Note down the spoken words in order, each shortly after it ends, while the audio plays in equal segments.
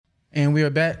And we are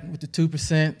back with the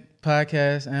 2%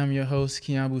 podcast. I am your host,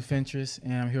 Keanu Fentress,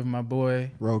 and I'm here with my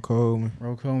boy, Roll Coleman.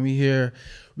 We here.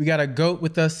 We got a GOAT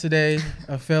with us today,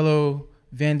 a fellow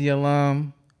Vandy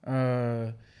alum,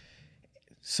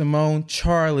 Simone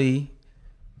Charley,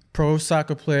 pro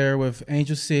soccer player with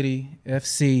Angel City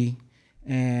FC,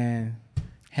 and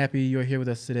happy you're here with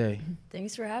us today.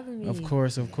 Thanks for having me. Of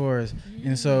course.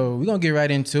 And so we're going to get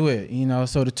right into it.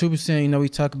 So the 2%, we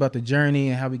talk about the journey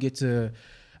and how we get to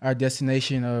our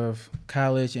destination of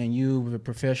college and you with a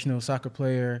professional soccer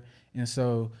player. And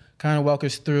so kind of walk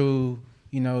us through,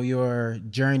 your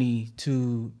journey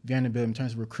to Vanderbilt in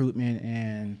terms of recruitment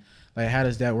and like how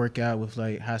does that work out with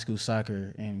like high school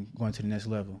soccer and going to the next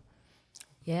level?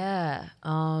 Yeah.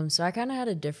 So I kind of had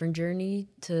a different journey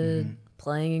to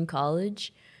playing in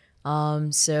college.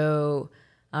 So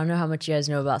I don't know how much you guys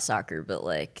know about soccer, but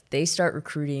like they start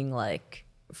recruiting like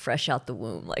fresh out the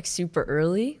womb, like super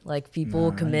early. Like people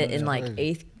will commit in like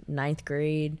 8th, 9th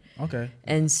grade. Okay.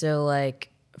 And so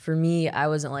like for me, I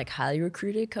wasn't like highly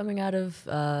recruited coming out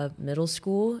of middle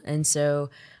school. And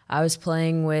so I was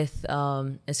playing with,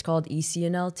 it's called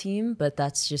ECNL team, but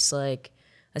that's just like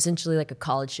essentially like a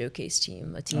college showcase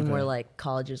team, a team where like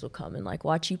colleges will come and like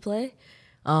watch you play.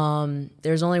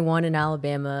 There's only one in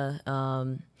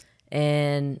Alabama.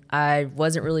 And I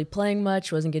wasn't really playing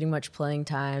much, wasn't getting much playing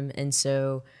time. And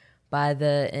so by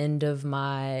the end of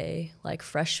my like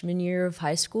freshman year of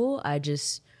high school, I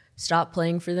just stopped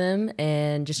playing for them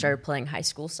and just started playing high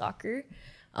school soccer.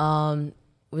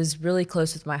 Was really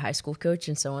close with my high school coach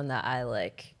and someone that I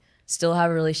like still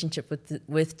have a relationship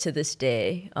with to this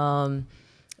day.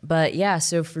 But yeah,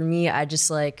 so for me, I just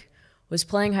like was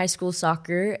playing high school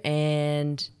soccer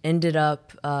and ended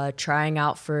up trying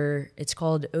out for, it's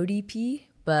called ODP,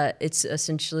 but it's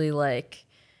essentially like,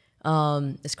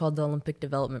 it's called the Olympic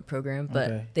Development Program,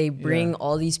 but they bring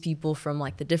all these people from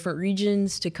like the different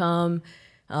regions to come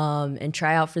and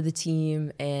try out for the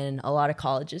team, and a lot of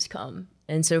colleges come.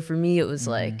 And so for me, it was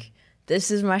like,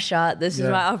 this is my shot. This is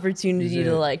my opportunity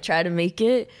to like try to make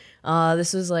it.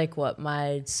 This was like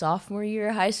my sophomore year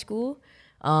of high school.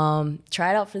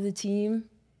 Tried out for the team,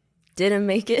 didn't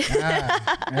make it.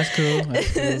 That's cool.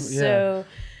 So,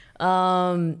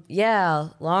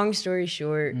 long story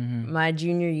short, my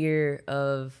junior year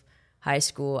of high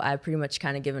school, I pretty much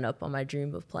kind of given up on my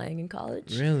dream of playing in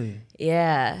college. Really?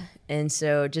 Yeah. And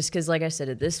so just because, like I said,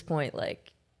 at this point,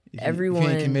 like everyone, if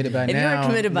you ain't committed by if now, you aren't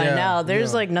committed by now,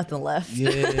 there's like nothing left. Yeah.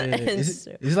 It's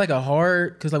like a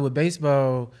hard, because like with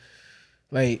baseball,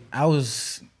 like I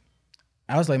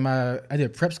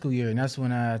did prep school year, and that's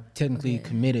when I technically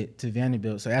committed to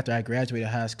Vanderbilt. So after I graduated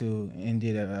high school and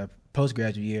did a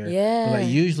postgraduate year, but like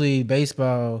usually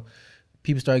baseball,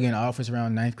 people start getting offers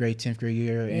around 9th grade, 10th grade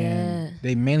year, and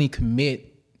they mainly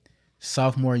commit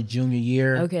sophomore, junior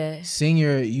year. Okay.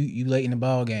 Senior, you late in the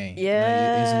ball game.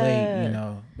 Yeah. Like, it's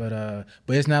late,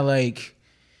 but it's not like.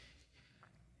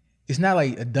 It's not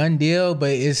like a done deal,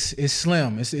 but it's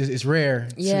slim. It's rare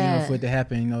for it to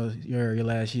happen, your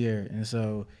last year. And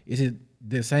so is it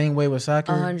the same way with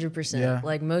soccer? 100%. Yeah.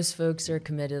 Like most folks are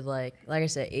committed like I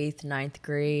said, 8th, 9th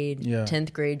grade,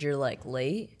 10th grade, you're like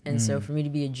late. And so for me to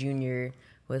be a junior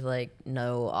with like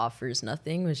no offers,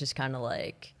 nothing, was just kind of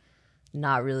like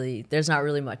there's not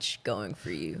really much going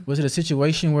for you. Was it a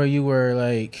situation where you were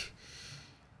like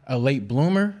a late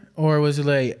bloomer, or was it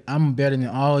like I'm better than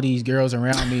all these girls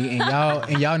around me,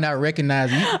 and y'all not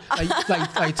recognizing you?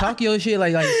 Like talk your shit,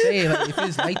 like say it, like if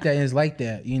it's like that, it's like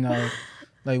that,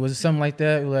 Like was it something like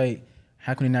that? Like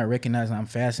how can they not recognize I'm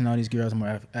faster than all these girls? I'm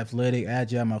more athletic,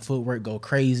 agile, my footwork go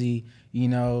crazy,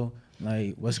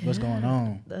 Like what's going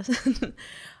on?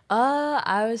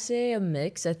 I would say a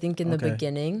mix. I think in the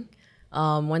beginning,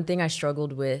 one thing I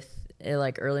struggled with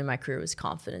like early in my career was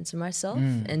confidence in myself,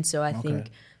 and so I think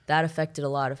that affected a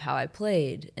lot of how I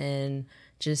played, and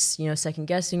just second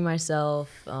guessing myself,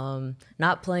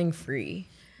 not playing free.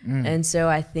 And so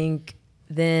I think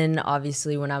then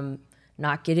obviously when I'm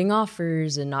not getting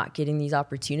offers and not getting these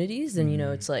opportunities, then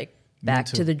it's like back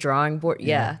to the drawing board.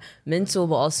 Mental,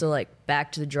 but also like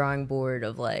back to the drawing board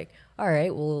of like, all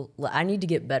right, well, I need to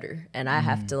get better, and I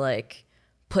have to like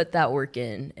put that work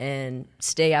in and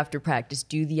stay after practice,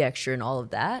 do the extra and all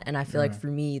of that. And I feel like for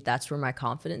me, that's where my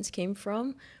confidence came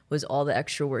from, was all the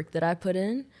extra work that I put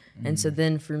in. And so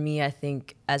then for me, I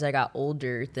think as I got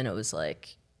older, then it was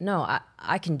like, no,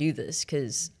 I can do this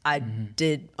because I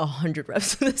did 100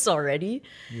 reps of this already.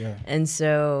 Yeah. And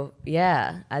so,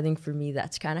 I think for me,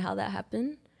 that's kind of how that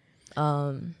happened.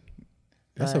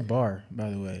 That's a bar, by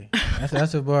the way.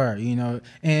 That's a bar, And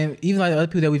even like the other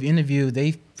people that we've interviewed,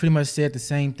 they pretty much said the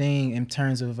same thing in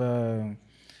terms of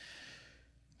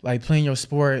like playing your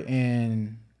sport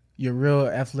and your real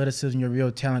athleticism, your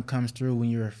real talent comes through when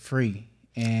you're free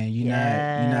and you're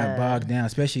not bogged down,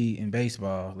 especially in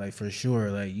baseball. Like for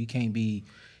sure, like you can't be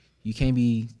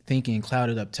thinking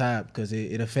clouded up top because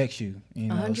it affects you. You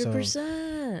know, 100%.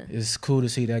 So it's cool to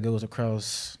see that goes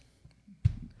across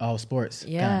all sports.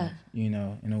 Yeah, kind of, you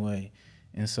know, in a way.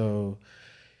 And so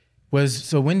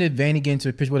when did Vandy get into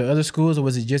the picture? Were there other schools, or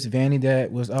was it just Vandy that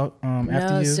was out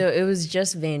after you? No, so it was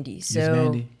just Vandy.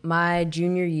 So my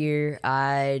junior year,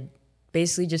 I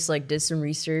basically just like did some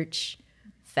research,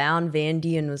 found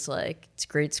Vandy, and was like, it's a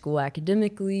great school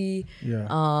academically.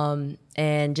 Yeah.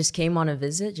 And just came on a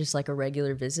visit, just like a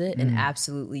regular visit, and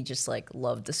absolutely just like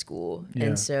loved the school. Yeah.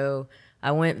 And so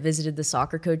I went, visited the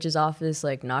soccer coach's office,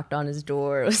 like knocked on his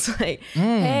door. It was like,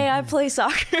 hey, I play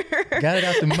soccer. Got it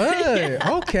out the mud.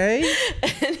 Yeah. Okay.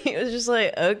 And he was just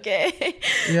like, okay.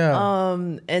 Yeah.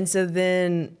 And so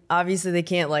then obviously they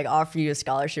can't like offer you a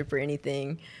scholarship or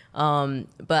anything. But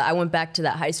I went back to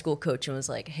that high school coach and was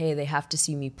like, hey, they have to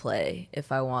see me play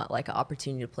if I want like an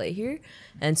opportunity to play here.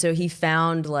 And so he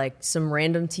found like some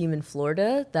random team in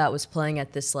Florida that was playing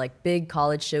at this like big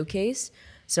college showcase.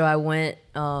 So I went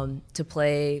to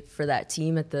play for that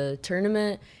team at the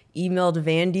tournament, emailed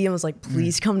Vandy and was like,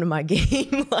 please come to my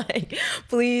game. Like,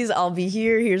 please, I'll be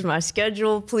here. Here's my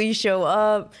schedule. Please show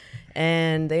up.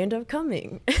 And they ended up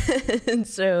coming. And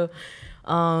so,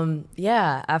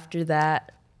 after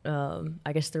that,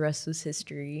 I guess the rest was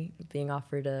history, being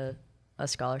offered a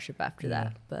scholarship after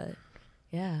that. But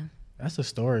yeah. That's a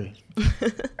story.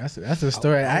 That's a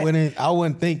story. I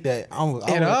wouldn't think that. I would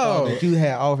thought that you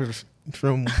had offers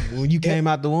from when you came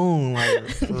out the womb, like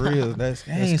for real. That's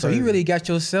so you really got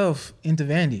yourself into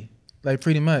Vandy, like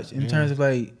pretty much in terms of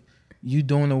like you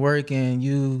doing the work and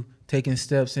you taking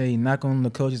steps and you knock on the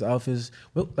coach's office.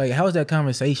 Like, how was that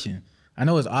conversation? I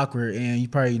know it's awkward and you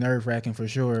probably nerve wracking for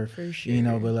sure. For sure. You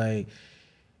know, but like,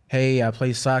 hey, I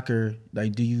play soccer.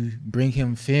 Like, do you bring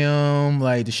him film,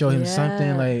 like to show him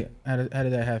something? Like, how did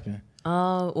that happen?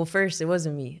 Well, first, it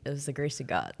wasn't me. It was the grace of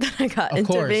God that I got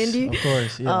into Vandy. Of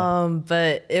course, yeah.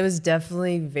 But it was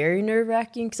definitely very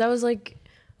nerve-wracking because I was like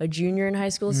a junior in high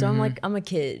school, so I'm a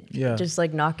kid. Yeah. Just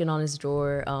like knocking on his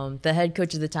door. The head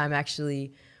coach at the time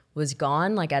actually was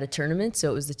gone, like at a tournament,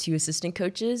 so it was the two assistant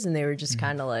coaches, and they were just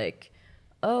kind of like,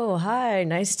 oh, hi,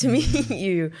 nice to meet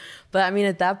you. But I mean,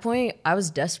 at that point, I was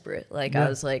desperate. Like, I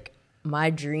was like, my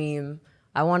dream,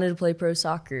 I wanted to play pro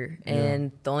soccer,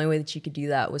 and the only way that you could do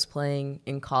that was playing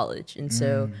in college. And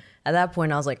so at that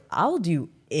point, I was like, I'll do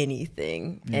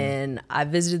anything. And I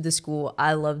visited the school.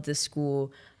 I loved this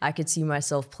school. I could see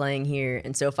myself playing here.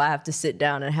 And so if I have to sit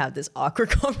down and have this awkward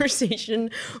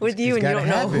conversation with you and you don't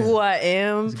know who I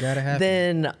am,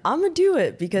 then I'm going to do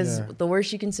it because the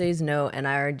worst you can say is no, and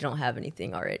I already don't have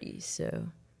anything already. So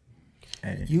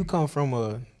you come from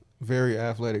a very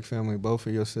athletic family. Both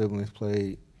of your siblings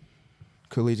played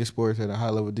collegiate sports at a high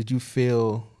level. Did you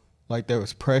feel like there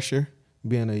was pressure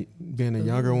being a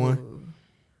younger one?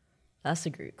 That's a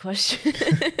great question.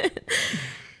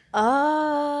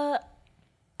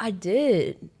 I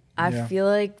did. I feel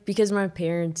like because my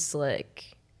parents like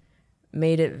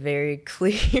made it very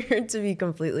clear, to be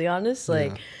completely honest,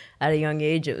 like at a young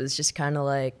age, it was just kind of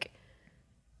like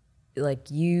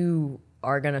you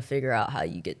are going to figure out how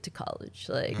you get to college.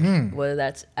 Like whether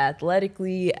that's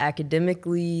athletically,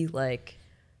 academically, like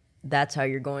that's how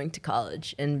you're going to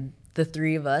college. And the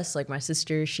three of us, like my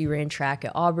sister, she ran track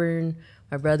at Auburn.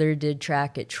 My brother did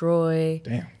track at Troy.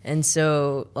 Damn. And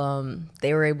so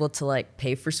they were able to like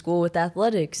pay for school with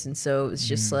athletics. And so it was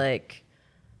just like,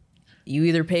 you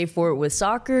either pay for it with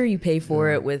soccer, you pay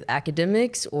for it with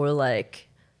academics, or like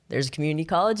there's a community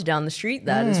college down the street.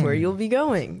 That is where you'll be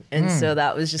going. And so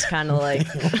that was just kind of like,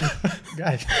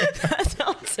 that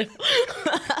sounds so,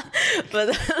 but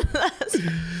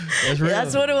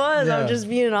that's what it was. Yeah. I'm just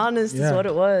being honest. It's what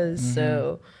it was.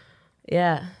 So,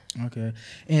 yeah. Okay.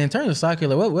 And in terms of soccer,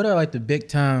 like what are like the big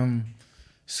time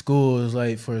schools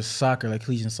like for soccer, like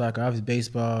collegiate soccer? Obviously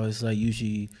baseball is like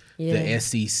usually the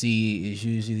SEC is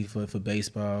usually for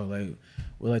baseball. Like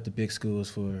what are like the big schools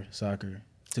for soccer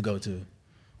to go to?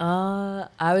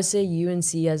 I would say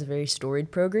UNC has a very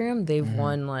storied program. They've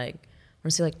won like, I want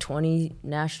to say like 20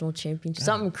 national championships,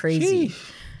 something crazy.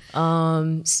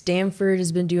 Stanford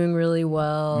has been doing really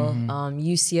well.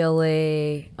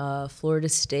 UCLA, Florida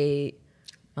State.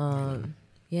 What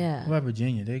about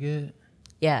Virginia? They good?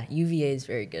 Yeah, UVA is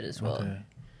very good as well. Okay.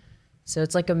 So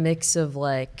it's like a mix of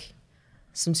like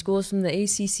some schools from the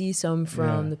ACC, some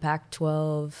from the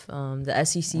Pac-12. The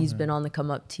SEC's been on the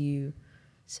come up too.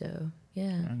 So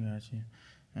yeah. I got you.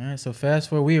 All right. So fast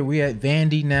forward, we at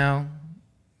Vandy now.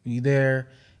 You there?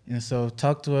 And so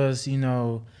talk to us, you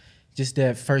know, just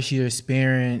that first year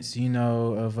experience, you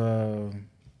know, of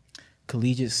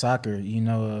collegiate soccer, you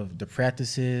know, of the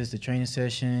practices, the training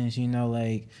sessions, you know,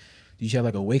 like, did you have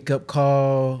like a wake up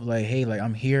call? Like, hey, like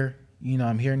I'm here, you know,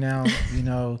 I'm here now, you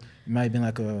know, it might have been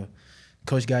like a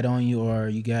coach got on you, or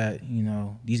you got, you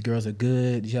know, these girls are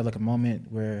good. Did you have like a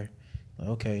moment where, like,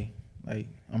 okay, like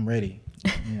I'm ready,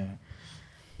 you know?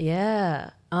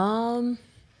 Yeah.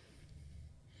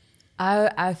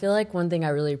 I feel like one thing I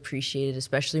really appreciated,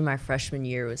 especially my freshman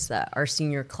year, was that our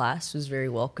senior class was very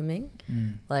welcoming.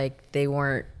 Like, they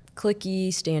weren't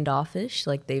cliquey, standoffish.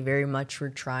 Like, they very much were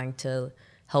trying to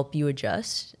help you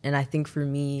adjust. And I think for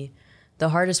me, the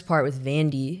hardest part with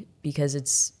Vandy, because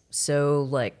it's so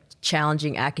like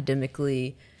challenging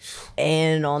academically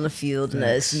and on the field in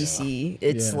the SEC,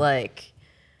 it's like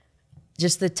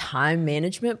just the time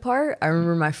management part. I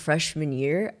remember my freshman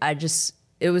year,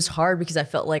 it was hard because I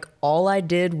felt like all I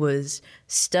did was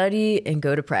study and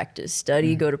go to practice,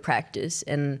 go to practice,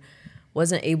 and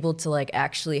wasn't able to like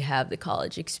actually have the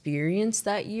college experience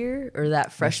that year or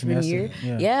that freshman year.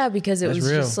 Yeah, because it was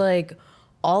real. Just like,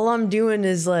 all I'm doing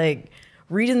is like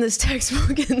reading this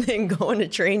textbook and then going to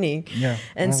training. Yeah.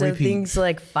 And so repeat. Things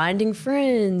like finding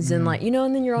friends and like, you know,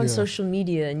 and then you're on social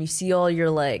media and you see all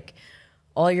your like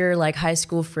high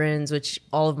school friends, which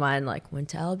all of mine like went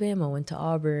to Alabama, went to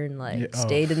Auburn, like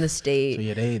stayed in the state.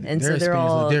 So they're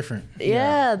all different.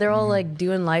 Yeah, they're all like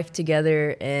doing life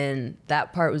together, and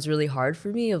that part was really hard for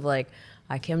me. Of like,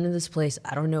 I came to this place,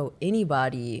 I don't know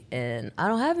anybody, and I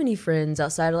don't have any friends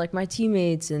outside of like my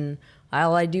teammates, and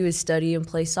all I do is study and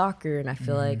play soccer. And I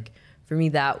feel like for me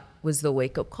that was the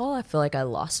wake up call. I feel like I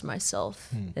lost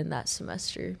myself in that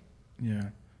semester. Yeah.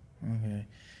 Okay.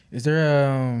 Is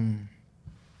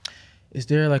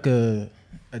there like a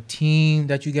team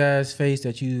that you guys face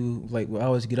that you like will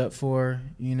always get up for?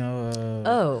 You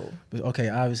know. But okay,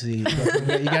 obviously you got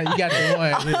the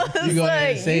one. You go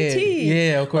ahead and say UT. it.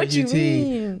 Yeah, of course, what you UT.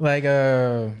 Mean? Like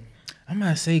I'm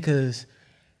gonna say, because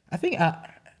I think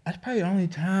that's probably the only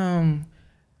time.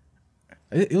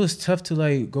 It was tough to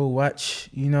like go watch,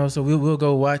 you know. So we'll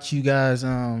go watch you guys,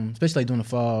 especially like during the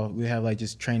fall. We have like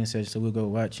just training sessions, so we'll go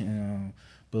watch.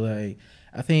 But like,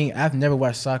 I think I've never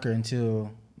watched soccer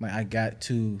until like I got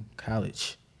to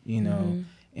college, you know,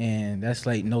 and that's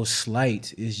like no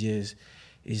slight. It's just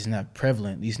not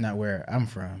prevalent, at least not where I'm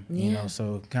from, you know.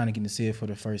 So kind of getting to see it for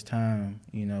the first time,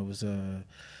 you know, was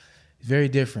very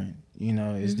different. You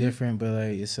know, it's different, but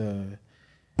like it's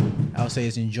I would say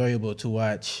it's enjoyable to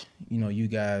watch, you know, you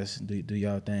guys do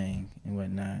y'all thing and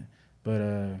whatnot. But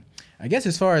I guess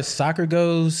as far as soccer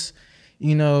goes,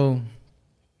 you know,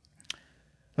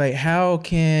 like how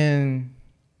can,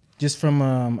 just from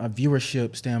a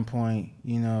viewership standpoint,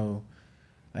 you know,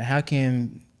 like how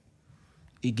can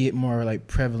it get more like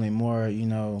prevalent, more, you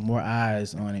know, more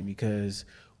eyes on it? Because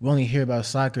we only hear about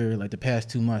soccer like the past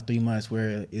 2 months, 3 months,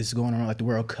 where it's going on like the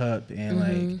World Cup and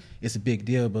like it's a big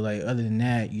deal. But like other than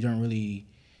that, you don't really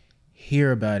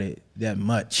hear about it that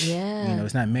much. Yeah. You know,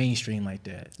 it's not mainstream like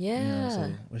that. Yeah. You know,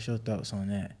 so what's your thoughts on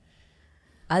that?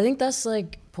 I think that's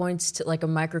like points to like a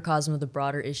microcosm of the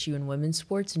broader issue in women's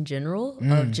sports in general,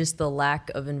 of just the lack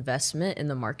of investment in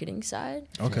the marketing side.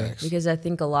 Okay. Because I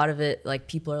think a lot of it, like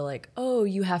people are like, oh,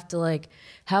 you have to like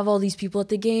have all these people at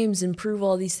the games and prove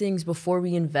all these things before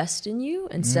we invest in you,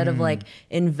 instead of like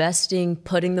investing,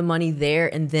 putting the money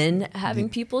there and then having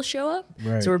people show up.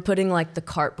 Right. So we're putting like the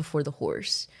cart before the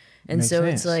horse. And makes so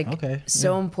sense. It's like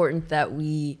so important that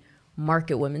we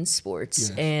market women's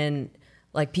sports and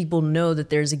like people know that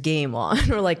there's a game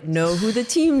on, or like know who the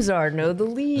teams are, know the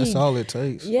league. That's all it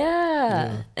takes.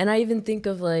 Yeah. And I even think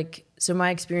of like, so my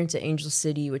experience at Angel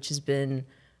City, which has been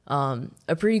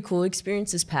a pretty cool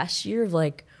experience this past year, of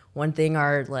like one thing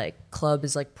our like club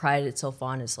is like prided itself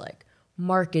on is like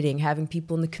marketing, having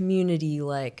people in the community,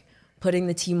 like putting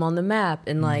the team on the map.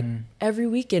 And like every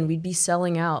weekend we'd be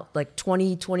selling out like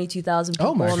 22,000 people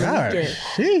on the weekend.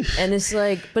 Sheesh. And it's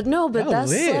like, but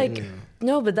that's like,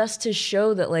 but that's to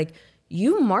show that like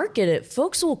you market it,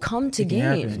 folks will come to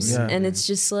games. And it's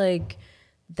just like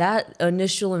that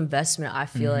initial investment, I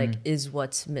feel like, is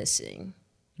what's missing.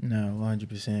 No,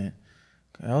 100%.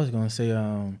 I was gonna say,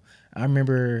 I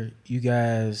remember you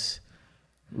guys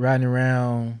riding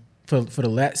around for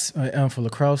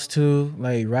lacrosse too,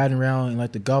 like riding around in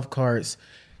like the golf carts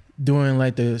during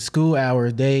like the school hour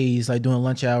days, like during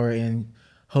lunch hour, and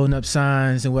holding up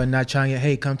signs and whatnot, trying to get,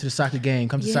 hey, come to the soccer game,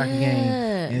 come to the soccer game.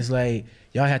 And it's like,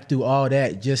 y'all have to do all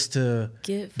that just to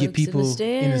get people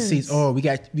in the seats. Oh, we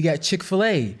got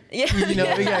Chick-fil-A. Yeah. You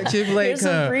know, we got Chick-fil-A. Here's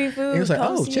some free food. And it's like,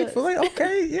 oh, Chick-fil-a,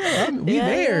 okay, yeah, we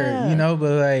there. You know,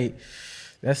 but like,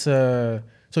 that's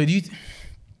So do you?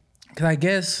 Cause I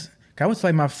guess I went to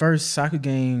like my first soccer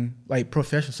game, like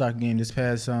professional soccer game this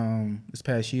past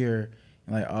year,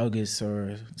 in like August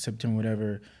or September,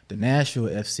 whatever. The Nashville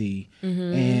FC,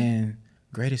 and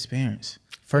great experience.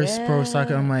 First pro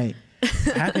soccer. I'm like,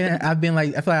 how can I feel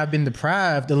like I've been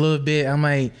deprived a little bit. I'm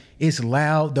like, it's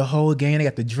loud the whole game. They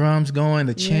got the drums going,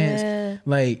 the chants,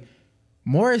 like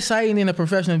more exciting than a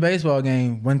professional baseball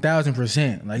game,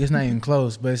 1000%. Like it's not even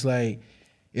close, but it's like.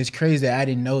 It's crazy that I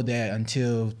didn't know that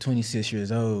until 26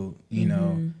 years old, you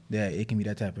know, that it can be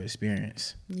that type of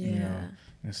experience. Yeah. You know?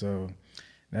 And so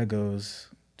that goes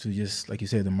to just, like you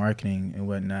said, the marketing and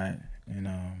whatnot. And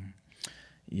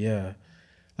yeah.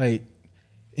 Like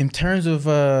in terms of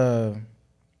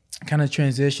kind of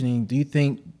transitioning, do you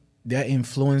think that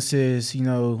influences, you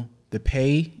know, the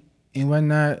pay and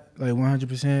whatnot, like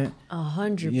 100%?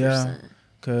 100%. Yeah.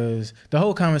 Because the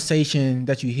whole conversation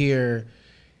that you hear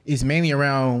is mainly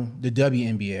around the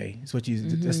WNBA. It's what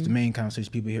that's the main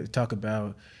conversation people here talk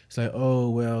about. It's like, oh,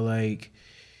 well, like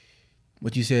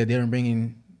what you said, they're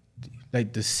bringing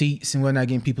like the seats and whatnot,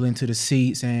 getting people into the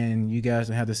seats, and you guys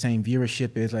don't have the same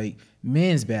viewership as like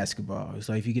men's basketball. It's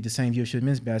like if you get the same viewership as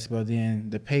men's basketball, then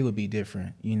the pay would be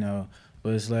different, you know.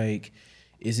 But it's like,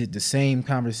 is it the same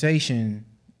conversation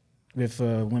with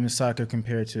women's soccer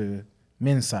compared to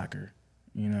men's soccer,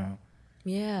 you know?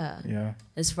 Yeah. Yeah.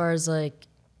 As far as like,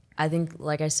 I think,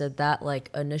 like I said, that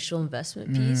like initial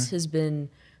investment piece has been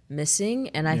missing.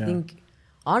 And I think,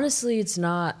 honestly, it's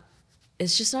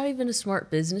just not even a smart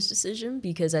business decision,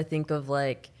 because I think of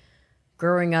like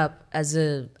growing up as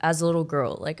a little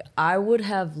girl, like I would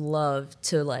have loved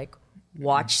to like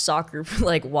watch soccer,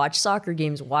 like watch soccer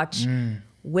games, watch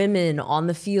women on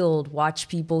the field, watch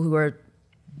people who are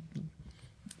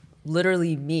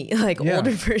literally me, like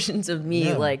older versions of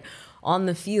me, like on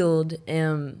the field.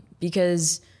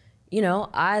 Because, you know,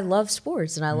 I love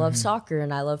sports and I love soccer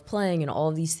and I love playing and all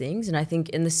of these things. And I think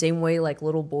in the same way, like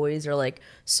little boys are like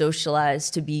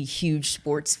socialized to be huge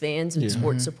sports fans and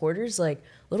sports supporters, like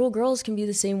little girls can be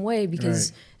the same way.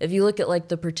 Because if you look at like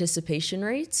the participation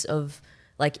rates of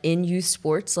like in youth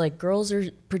sports, like girls are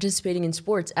participating in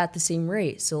sports at the same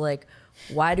rate. So like,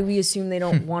 why do we assume they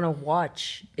don't want to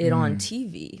watch it on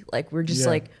TV? Like we're just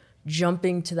like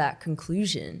jumping to that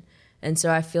conclusion. And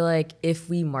so I feel like if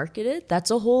we market it,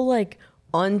 that's a whole like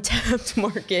untapped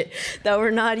market that we're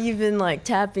not even like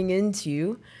tapping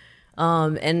into.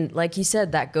 And like you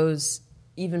said, that goes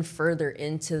even further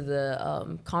into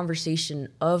the conversation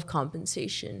of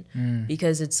compensation,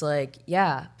 because it's like,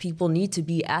 yeah, people need to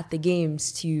be at the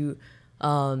games to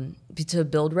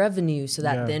build revenue so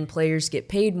that then players get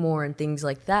paid more and things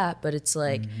like that. But it's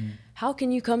like, how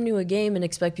can you come to a game and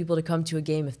expect people to come to a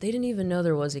game if they didn't even know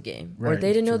there was a game, or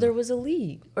they didn't know there was a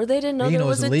league, or they didn't know there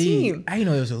was a team? I didn't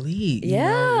know there was a league.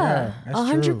 Yeah,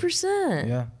 100%.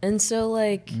 Yeah. And so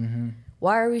like,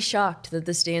 why are we shocked that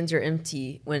the stands are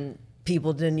empty when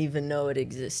people didn't even know it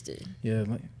existed? Yeah,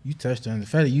 you touched on the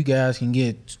fact that you guys can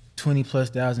get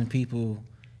 20,000+ people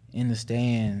in the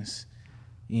stands,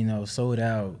 you know, sold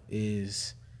out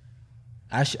is.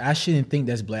 I shouldn't think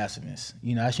that's blasphemous.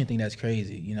 You know, I shouldn't think that's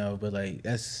crazy, you know, but like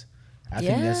I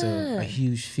think that's a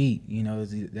huge feat, you know,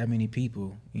 that many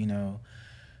people, you know.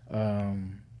 I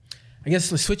guess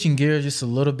switching gears just a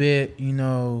little bit, you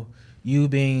know, you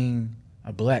being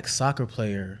a black soccer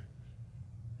player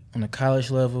on the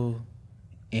college level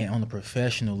and on the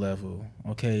professional level,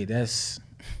 okay, that's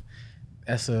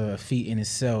a feat in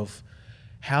itself.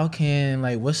 How can,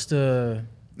 like, let's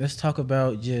talk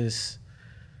about just,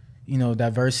 you know,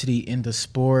 diversity in the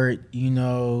sport, you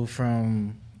know,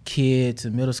 from kid to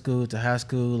middle school to high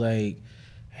school. Like,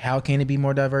 how can it be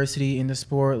more diversity in the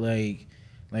sport? Like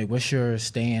what's your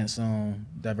stance on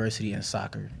diversity in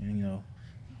soccer? And, you know,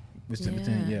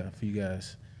 for you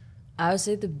guys. I would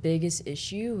say the biggest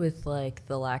issue with like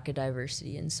the lack of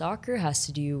diversity in soccer has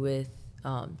to do with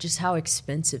just how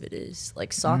expensive it is.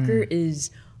 Like soccer is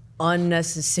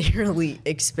unnecessarily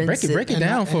expensive. Break it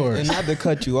down for us. And not to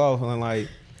cut you off, and like,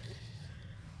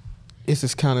 it's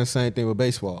just kind of the same thing with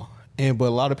baseball. But a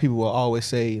lot of people will always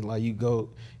say, like, you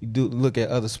do look at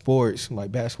other sports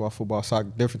like basketball, football, soccer,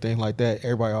 different things like that.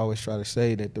 Everybody always try to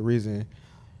say that the reason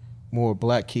more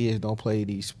black kids don't play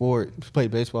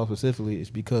baseball specifically,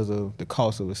 is because of the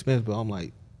cost of expense. But I'm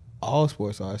like, all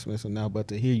sports are expensive now. But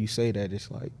to hear you say that, it's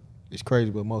like, it's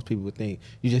crazy. But most people would think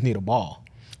you just need a ball.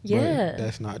 Yeah, but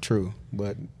that's not true.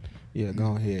 But yeah,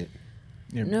 go ahead.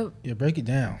 Yeah, break it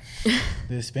down.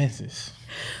 The expenses.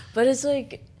 But it's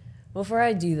like, Before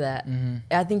I do that,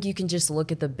 I think you can just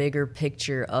look at the bigger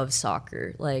picture of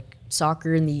soccer. Like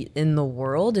soccer in the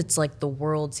world, it's like the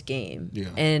world's game. Yeah.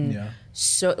 And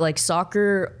so like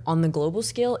soccer on the global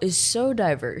scale is so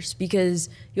diverse because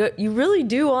you really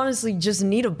do honestly just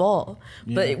need a ball.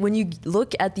 Yeah. But when you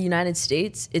look at the United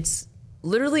States, it's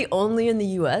literally only in the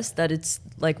US that it's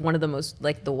like one of the most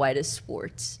like the whitest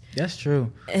sports. That's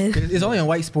true. It's only a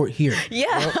white sport here.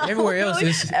 Yeah. Everywhere else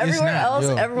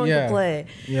everyone can play.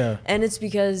 Yeah. And it's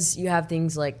because you have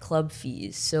things like club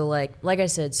fees. So like I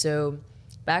said, so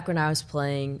back when I was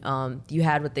playing, you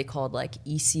had what they called like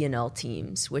ECNL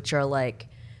teams, which are like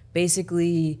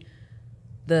basically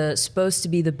supposed to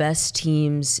be the best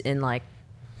teams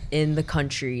in the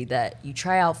country that you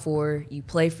try out for, you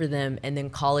play for them, and then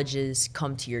colleges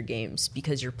come to your games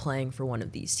because you're playing for one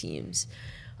of these teams.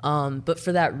 But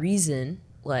for that reason,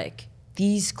 like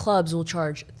these clubs will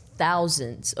charge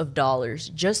thousands of dollars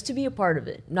just to be a part of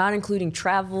it, not including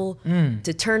travel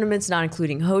to tournaments, not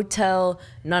including hotel,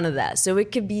 none of that. So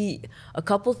it could be a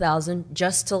couple thousand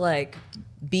just to like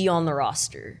be on the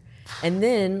roster. And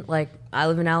then like I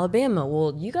live in Alabama.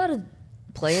 Well, you got to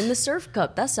play in the Surf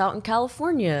Cup. That's out in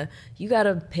California. You got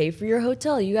to pay for your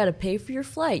hotel. You got to pay for your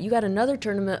flight. You got another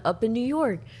tournament up in New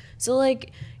York. So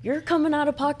like you're coming out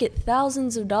of pocket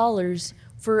thousands of dollars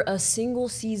for a single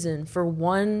season for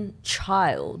one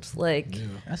child. Like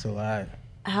that's a lot.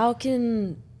 How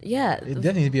can it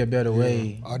definitely needs to be a better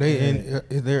way. Are they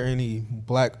is there any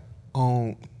black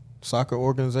owned soccer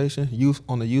organization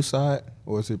on the youth side,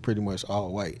 or is it pretty much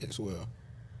all white as well?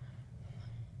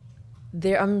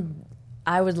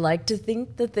 I would like to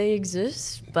think that they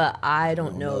exist, but I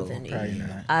don't know of any. Probably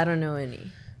not. I don't know any.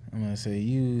 I'm gonna say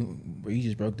you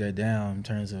just broke that down in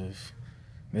terms of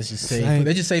let's just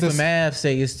say for math's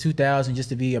sake it's $2,000 just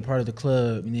to be a part of the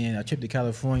club, and then a trip to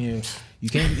California you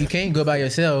can't go by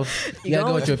yourself. You gotta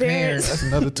go with your parents. That's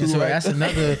another $2,000. So that's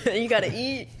another. You gotta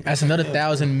eat. That's another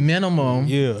 $1,000 minimum.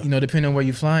 Yeah. You know, depending on where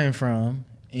you're flying from,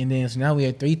 and then so now we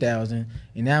at $3,000,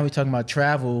 and now we're talking about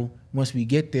travel. Once we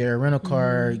get there, rental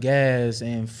car, gas,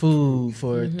 and food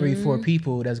for 3-4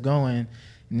 people that's going.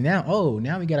 Now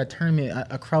we got a tournament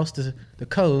across the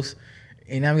coast,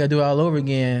 and now we got to do it all over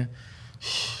again.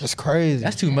 That's crazy.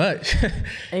 That's too much.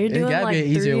 And you're doing like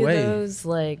easier three way. of those,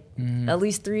 like at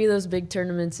least 3 of those big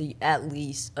tournaments at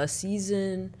least a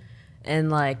season,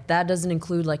 and like that doesn't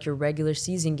include like your regular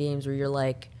season games where you're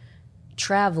like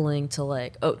traveling to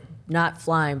like not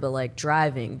flying but like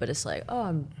driving, but it's like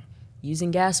I'm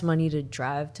using gas money to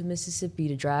drive to Mississippi,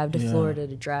 to drive to Florida,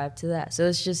 to drive to that. So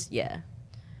it's just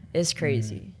it's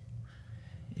crazy.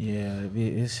 Yeah,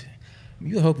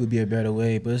 you hope it would be a better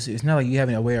way, but it's not like you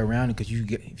having a way around it, because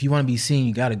if you want to be seen,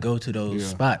 you got to go to those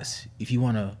spots if you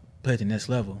want to play at the next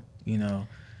level. You know,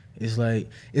 it's like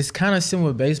it's kind of similar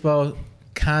with baseball.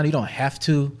 Kind of, you don't have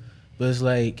to, but it's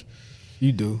like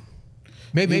you do.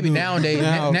 Maybe nowadays.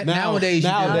 Nowadays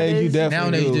you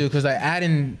definitely do. Because like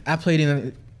I played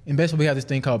in baseball. We have this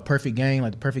thing called Perfect Game,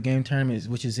 like the Perfect Game tournament,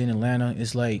 which is in Atlanta.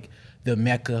 It's like the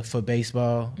mecca for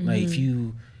baseball. Like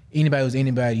if anybody was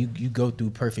anybody, you go through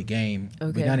Perfect Game.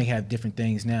 Okay. But now they have different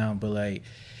things now. But like,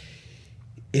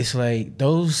 it's like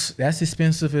that's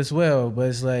expensive as well. But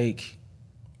it's like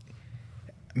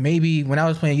maybe when I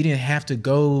was playing, you didn't have to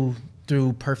go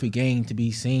through Perfect Game to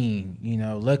be seen. You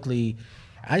know, luckily,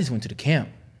 I just went to the camp.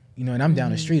 You know, and I'm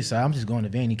down the street, so I'm just going to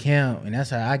Vandy camp, and that's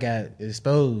how I got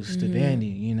exposed to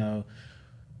Vandy. You know,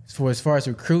 as far as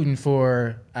recruiting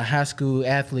for a high school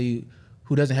athlete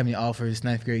who doesn't have any offers,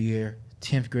 9th grade year,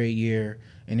 10th grade year,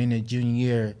 and then their junior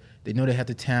year, they know they have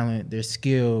the talent, they're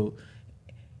skilled,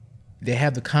 they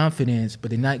have the confidence, but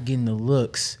they're not getting the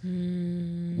looks.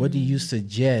 What do you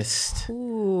suggest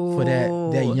for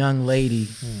that young lady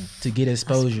to get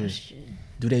exposure?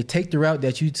 Do they take the route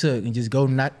that you took and just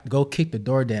go kick the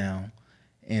door down?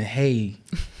 And hey,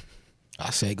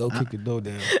 I say go kick the door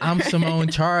down. I'm Simone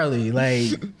Charley.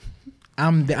 Like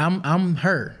I'm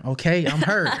her. Okay, I'm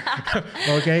her.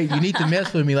 Okay, you need to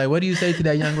mess with me. Like, what do you say to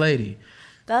that young lady?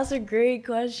 That's a great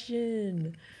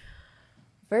question.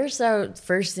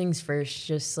 First things first.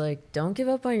 Just like don't give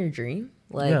up on your dream.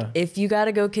 Like if you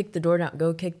gotta go kick the door down,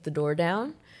 go kick the door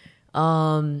down.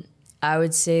 I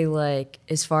would say like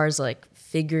as far as like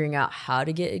figuring out how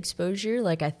to get exposure,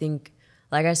 like I think,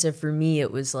 like I said, for me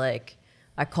it was like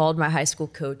I called my high school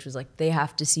coach, was like they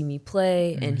have to see me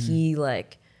play, and he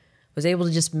like was able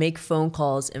to just make phone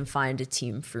calls and find a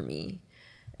team for me.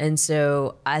 And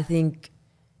so I think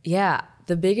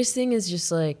the biggest thing is just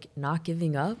like not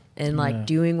giving up and like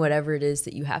doing whatever it is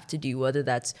that you have to do, whether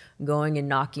that's going and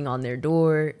knocking on their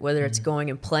door, whether it's going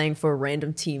and playing for a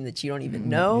random team that you don't even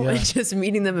know and just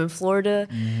meeting them in Florida.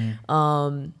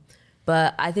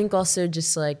 But I think also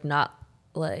just like not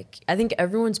like, I think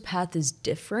everyone's path is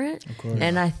different. Of course.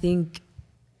 And I think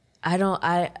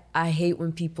I hate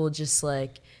when people just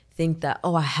like think that,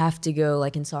 oh, I have to go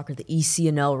like in soccer, the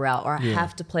ECNL route, or I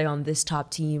have to play on this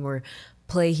top team or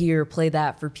play here, play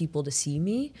that for people to see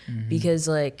me. Because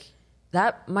like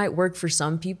that might work for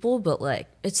some people, but like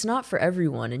it's not for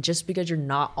everyone. And just because you're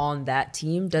not on that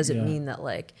team doesn't mean that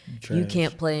like you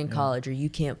can't play in college or you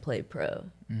can't play pro.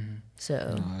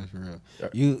 So No,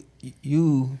 that's real.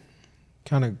 You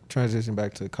kind of transition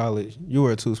back to college. You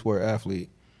were a two-sport athlete,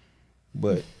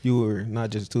 but you were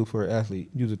not just a two-sport athlete.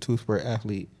 You was a two-sport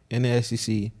athlete in the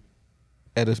SEC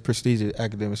at a prestigious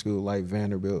academic school like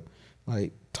Vanderbilt.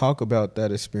 Like, talk about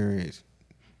that experience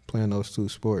playing those two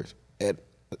sports at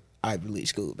Ivy League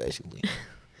school, basically.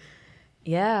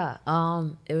 yeah,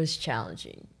 it was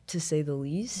challenging to say the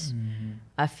least.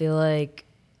 I feel like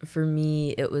for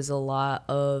me, it was a lot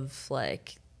of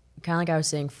like, kind of like I was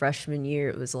saying, freshman year,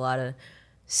 it was a lot of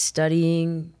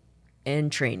studying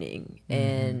and training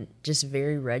and just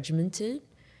very regimented.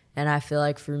 And I feel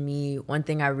like for me, one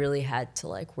thing I really had to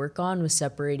like work on was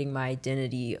separating my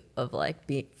identity of like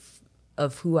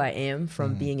of who I am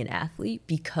from being an athlete,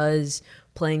 because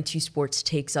playing two sports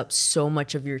takes up so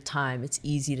much of your time. It's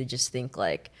easy to just think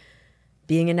like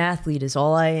being an athlete is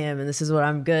all I am and this is what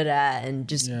I'm good at, and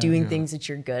just doing things that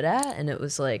you're good at. And it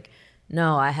was like,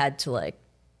 no, I had to like,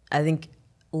 I think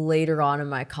later on in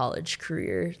my college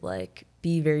career, like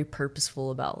be very purposeful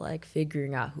about like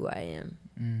figuring out who I am.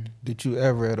 Did you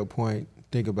ever at a point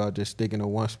think about just sticking to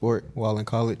one sport while in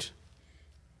college?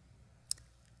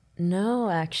 No,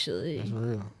 actually.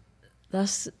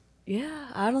 That's real.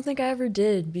 I don't think I ever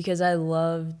did, because I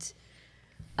loved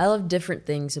different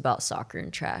things about soccer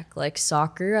and track. Like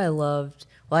soccer,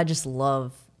 I just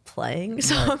love playing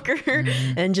soccer,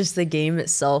 and just the game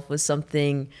itself was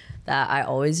something that I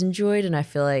always enjoyed. And I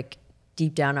feel like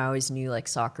deep down, I always knew like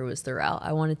soccer was the route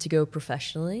I wanted to go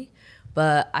professionally.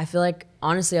 But I feel like,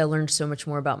 honestly, I learned so much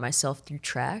more about myself through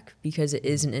track, because it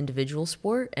is an individual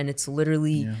sport and it's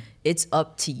literally, it's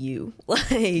up to you. Like,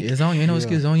 it's on you.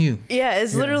 It's on you. Yeah,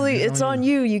 it's literally, it's on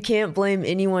you. You can't blame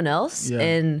anyone else. Yeah.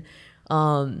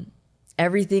 And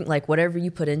everything, like whatever you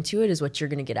put into it is what you're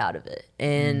going to get out of it.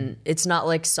 And it's not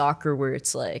like soccer where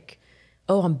it's like,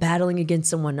 oh, I'm battling against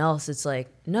someone else. It's like,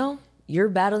 no, you're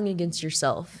battling against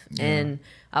yourself. And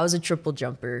I was a triple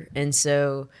jumper. And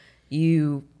so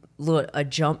a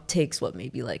jump takes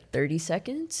maybe like 30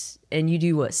 seconds, and you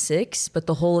do 6, but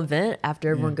the whole event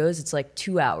after everyone goes, it's like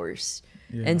 2 hours.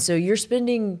 And so you're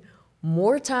spending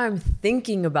more time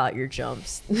thinking about your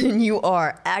jumps than you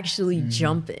are actually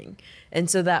jumping. And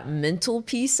so that mental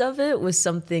piece of it was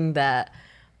something that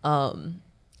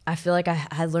I feel like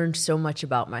I learned so much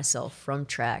about myself from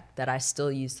track that I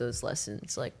still use those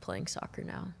lessons like playing soccer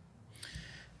now.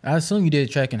 I assume you did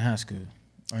track in high school,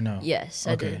 or no? Yes,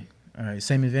 I did. All right,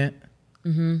 same event?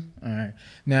 All right.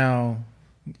 Now,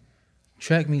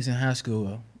 track meets in high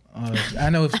school. I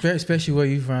know, especially where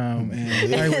you from,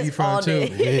 and right where you from too.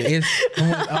 It's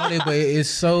all day, but it's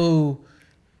so,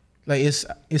 like, it's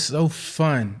so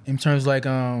fun in terms of like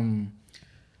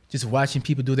just watching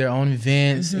people do their own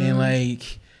events. And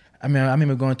like, I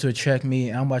remember going to a track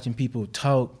meet and I'm watching people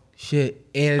talk shit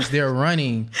as they're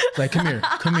running. Like, come here.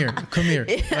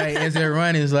 Like, as they're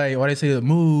running, it's like, or they say,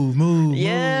 move,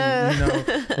 Yeah. you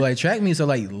know. Like, track meets are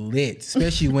like lit,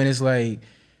 especially when it's like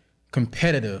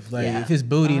competitive. Like, if it's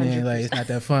booty, then like it's not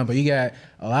that fun. But you got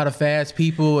a lot of fast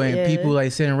people and people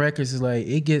like setting records. It's like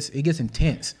it gets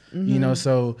intense, you know.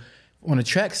 So on the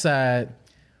track side,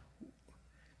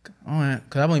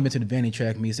 because I've only been to the Vandy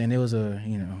track meets, and it was we're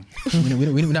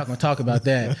not going to talk about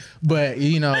that. But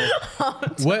you know,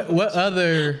 what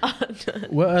other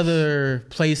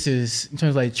places in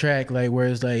terms of like track, like where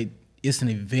it's like it's an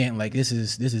event, like this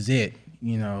is it,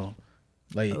 you know,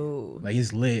 like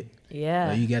it's lit. Yeah,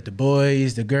 like you got the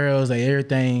boys, the girls, like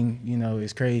everything, you know,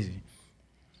 it's crazy.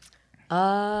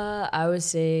 I would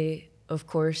say, of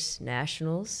course,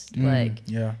 nationals. Like,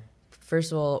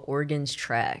 first of all, Oregon's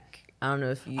track. I don't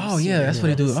know if you. Oh yeah, that's what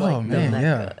they do. Like oh man,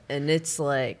 yeah. And it's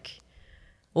like,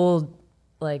 well,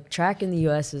 like track in the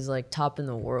U.S. is like top in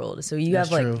the world. So you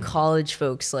have like college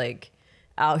folks like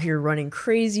out here running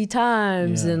crazy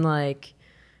times, and like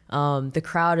the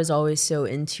crowd is always so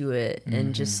into it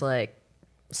and just like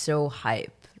so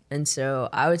hype. And so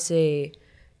I would say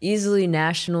easily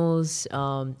nationals,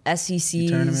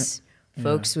 SECs,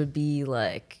 folks would be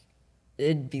like.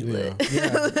 It'd be lit.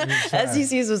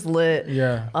 SECs was lit.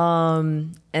 Yeah.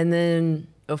 And then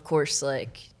of course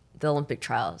like the Olympic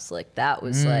trials, like that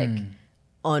was like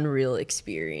unreal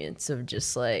experience of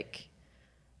just like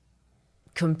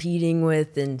competing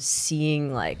with and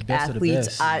seeing like Best of the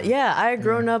athletes. best. I had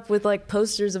grown up with like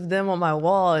posters of them on my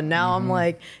wall, and now I'm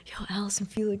like, yo, Allison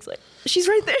Felix, like she's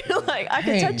right there. Like I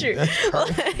can touch her.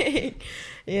 Like,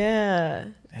 yeah.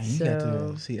 Dang, you got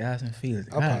to see Allison Felix.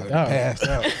 I'm probably passed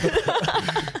out.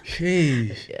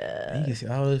 Jeez. Yeah. You can see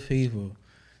all those people.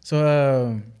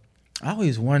 So I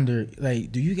always wonder,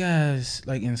 like, do you guys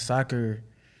like in soccer?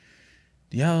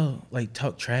 Do y'all like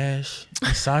talk trash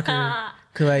in soccer?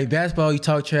 Cause like basketball, you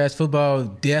talk trash. Football,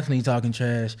 definitely talking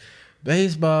trash.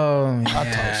 Baseball, I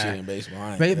talk shit in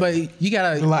baseball. but you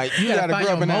gotta find grow up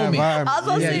your in that moment.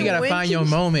 environment. Yeah, you gotta find your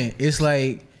moment. It's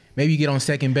like maybe you get on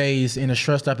second base and a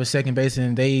shortstop at second base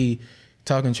and they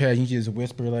talking trash. You just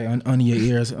whisper like under your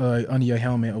ears, under your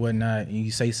helmet or whatnot, and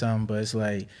you say something. But it's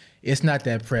like it's not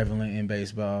that prevalent in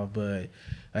baseball. But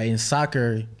like in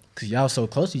soccer, because y'all so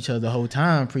close to each other the whole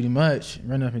time, pretty much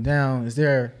running up and down. Is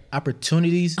there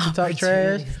opportunities to talk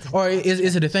trash, or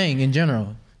is it a thing in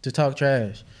general to talk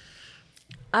trash?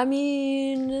 I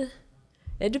mean,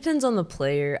 it depends on the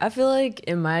player. I feel like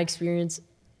in my experience,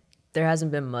 there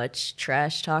hasn't been much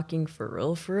trash talking for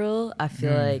real, for real. I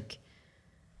feel like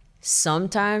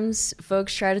sometimes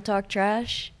folks try to talk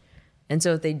trash. And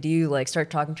so if they do like start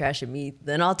talking trash at me,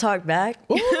 then I'll talk back.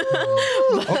 Okay.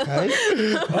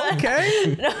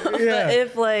 But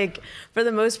if like, for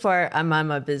the most part, I mind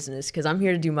my business because I'm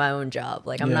here to do my own job.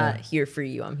 Like I'm not here for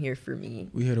you. I'm here for me.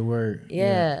 We hear the word.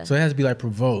 Yeah. So it has to be like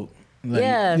provoked. Like,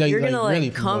 If you're gonna like really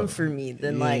come provoke. for me,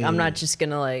 then like I'm not just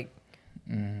gonna like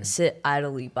sit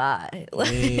idly by.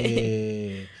 Like,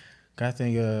 Yeah. I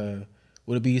think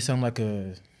would it be something like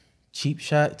a cheap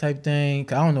shot type thing?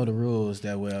 'Cause I don't know the rules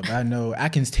that well, but I know I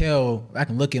can tell. I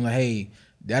can look in like, hey,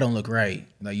 that don't look right.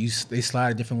 Like they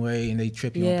slide a different way and they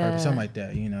trip you on purpose, something like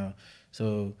that. You know.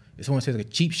 So if someone says like a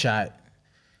cheap shot,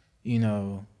 you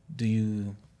know,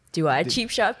 do I cheap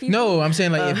shot people? No, I'm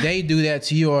saying like if they do that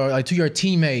to you or like to your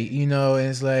teammate, you know, and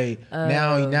it's like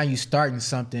now you starting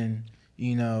something,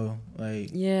 you know,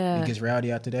 like it gets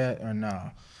rowdy after that or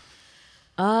no?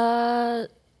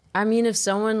 I mean, if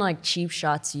someone like cheap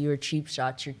shots you or cheap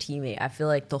shots your teammate, I feel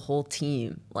like the whole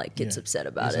team like gets upset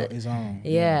about it. It's on.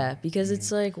 Yeah, because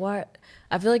it's like why?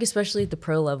 I feel like especially at the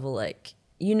pro level, like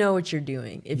you know what you're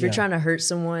doing. If you're trying to hurt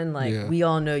someone, like we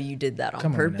all know you did that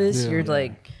on purpose. You're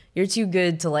like. You're too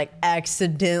good to like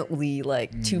accidentally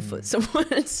like 2-foot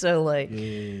someone. So like,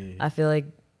 I feel like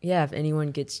if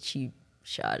anyone gets cheap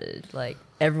shotted, like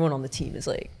everyone on the team is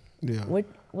like,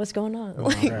 what's going on?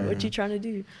 Like, what you trying to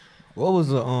do? What was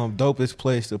the dopest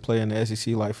place to play in the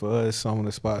SEC? Like for us, some of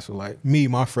the spots were like me,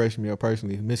 my freshman year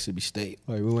personally, Mississippi State.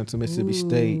 Like we went to Mississippi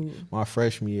State my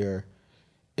freshman year.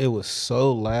 It was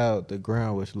so loud, the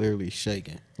ground was literally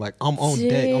shaking. Like I'm on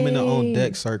deck, I'm in the on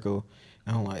deck circle,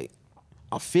 and I'm like,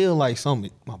 I feel like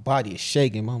my body is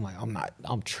shaking. I'm like,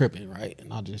 I'm tripping, right?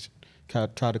 And I just try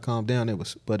to calm down.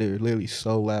 But it was literally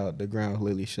so loud, the ground was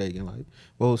literally shaking. Like,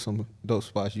 what was some of those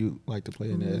spots you like to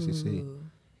play in the SEC?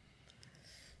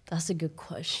 That's a good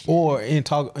question. Or in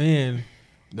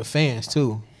the fans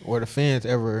too. Were the fans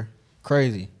ever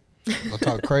crazy or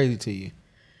talk crazy to you?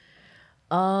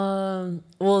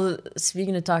 Well,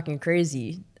 speaking of talking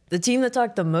crazy, the team that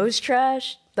talked the most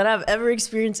trash that I've ever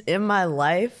experienced in my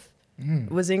life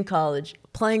was in college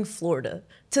playing Florida.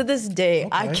 To this day,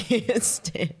 I can't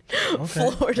stand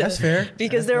Florida. That's fair.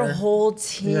 Because their whole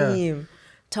team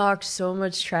talked so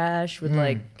much trash, would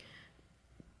like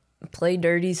play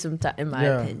dirty sometimes, in my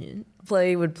opinion.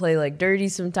 Would play like dirty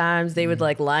sometimes. They would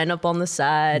like line up on the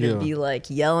side and be like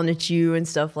yelling at you and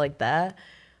stuff like that.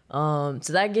 So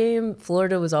that game,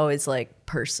 Florida was always like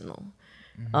personal.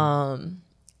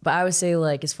 But I would say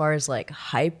like as far as like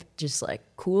hype, just like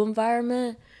cool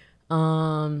environment,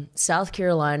 South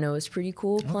Carolina was pretty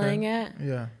cool playing at.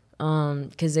 Yeah.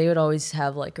 Because they would always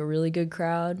have like a really good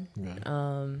crowd.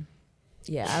 I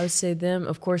would say them.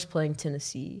 Of course, playing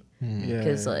Tennessee.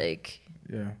 Because like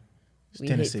we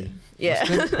Tennessee.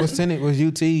 Was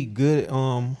UT good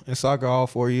in soccer all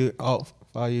 5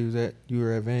 years that you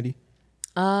were at Vandy?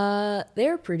 They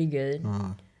were pretty good.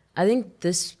 I think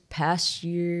this past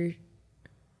year,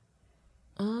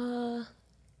 I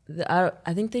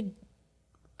think they.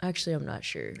 Actually, I'm not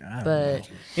sure, but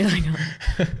you're like,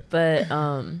 but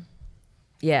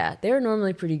they were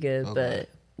normally pretty good, but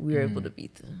we were able to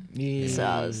beat them. So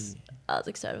I was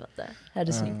excited about that. Had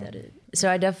to sneak that in. So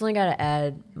I definitely got to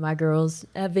add my girls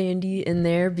at Vandy in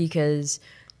there because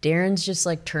Darren's just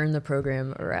like turned the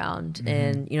program around,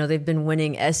 and you know they've been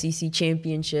winning SEC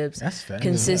championships. That's fair.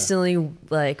 Consistently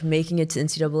like making it to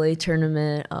NCAA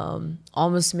tournament.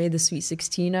 Almost made the Sweet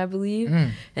 16, I believe.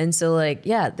 And so like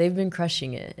they've been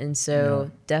crushing it, and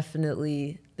so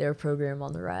definitely they're a program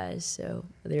on the rise, so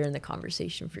they're in the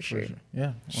conversation for sure.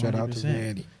 Yeah. 100%. Shout out to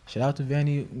Vandy. Shout out to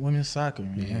Vandy women's soccer,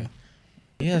 man.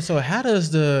 Yeah. So how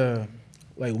does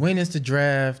when is the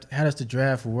draft? How does the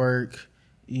draft work?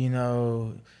 You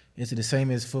know, is it the same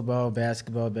as football,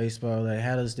 basketball, baseball? Like,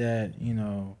 how does that,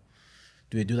 do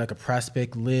they do like a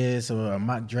prospect list or a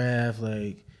mock draft?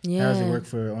 Like, how does it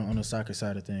work on the soccer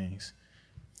side of things?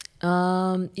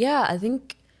 Yeah, I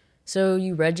think so.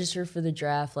 You register for the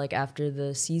draft like after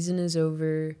the season is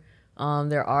over.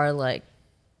 There are like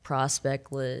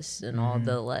prospect lists and all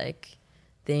the like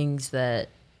things that,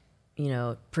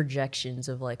 projections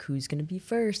of like who's going to be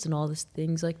first and all this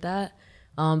things like that.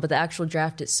 But the actual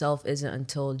draft itself isn't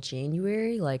until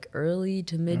January, like early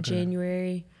to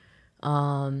mid-January.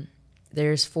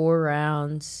 There's 4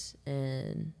 rounds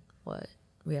and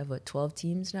we have 12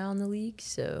 teams now in the league,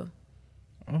 so.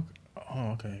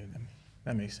 Okay.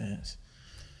 That makes sense.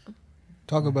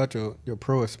 Talk about your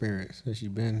pro experience since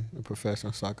you've been a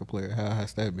professional soccer player. How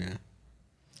has that been?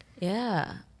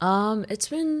 Yeah. It's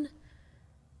been,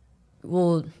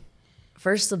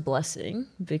 first a blessing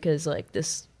because like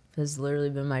this has literally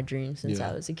been my dream since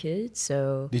I was a kid.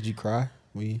 So did you cry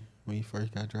when you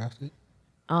first got drafted?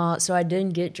 So I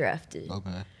didn't get drafted.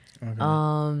 Okay.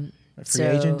 A free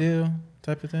agent deal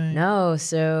type of thing? No,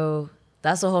 so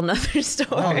that's a whole nother story.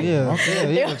 Oh, yeah.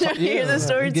 Okay. You want to hear the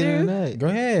story too? Go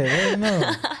ahead. Let me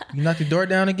know. You knocked the door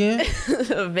down again?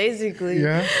 Basically.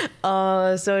 Yeah.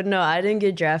 So no, I didn't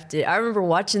get drafted. I remember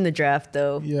watching the draft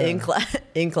though in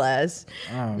class,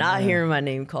 not hearing my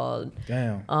name called.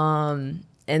 Damn.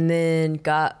 And then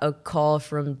got a call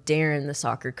from Darren, the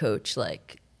soccer coach,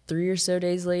 like 3 or so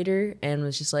days later, and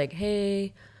was just like,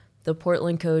 "Hey, the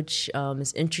Portland coach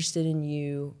is interested in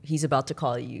you. He's about to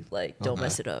call you. Like, don't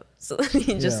mess it up." So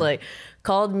he just like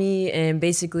called me, and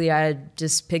basically I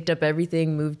just picked up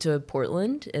everything, moved to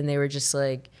Portland, and they were just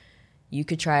like, "You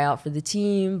could try out for the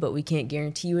team, but we can't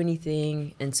guarantee you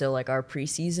anything." And so like our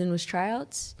preseason was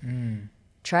tryouts.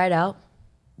 Tried out,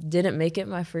 didn't make it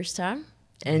my first time,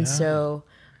 and so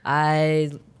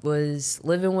I was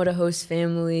living with a host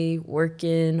family,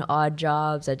 working odd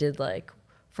jobs. I did like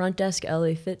front desk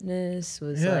LA Fitness,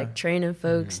 was like training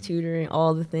folks, tutoring,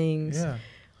 all the things.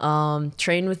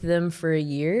 Trained with them for a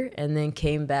year and then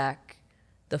came back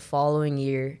the following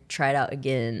year, tried out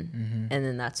again, and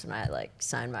then that's when I like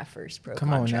signed my first pro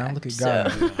contract. Come on now, look at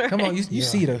God. Come on, you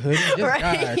see the hoodie, just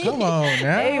God. Come on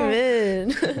now.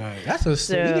 Amen. That's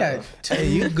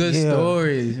you got good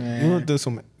stories, man. You went through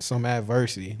some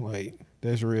adversity, like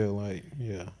that's real, like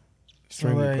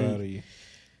extremely proud of you.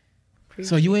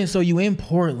 So you in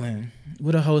Portland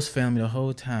with a host family the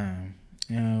whole time.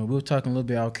 We were talking a little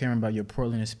bit out Karen about your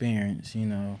Portland experience,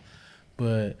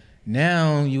 but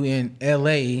now you in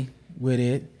LA with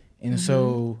it, and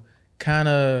so kind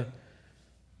of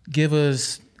give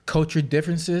us culture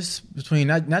differences between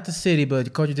not the city, but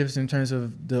the culture differences in terms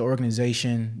of the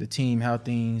organization, the team, how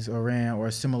things are ran,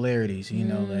 or similarities.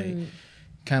 Like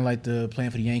kind of like the playing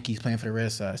for the Yankees, playing for the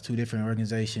Red Sox, 2 different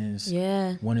organizations.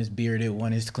 Yeah. One is bearded,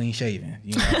 one is clean shaven.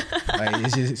 Like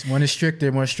it's just one is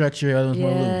stricter, more structured, other one's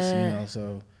more loose.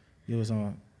 So it was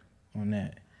on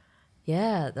that.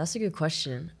 Yeah, that's a good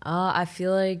question. I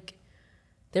feel like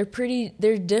they're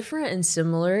different and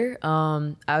similar.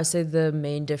 I would say the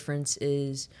main difference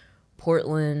is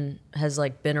Portland has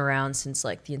like been around since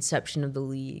like the inception of the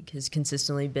league, has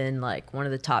consistently been like one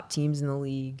of the top teams in the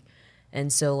league.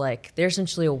 And so like they're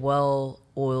essentially a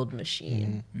well-oiled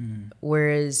machine.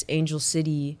 Whereas Angel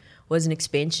City was an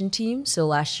expansion team. So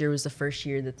last year was the first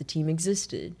year that the team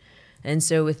existed. And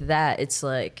so with that, it's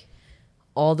like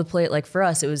all the like for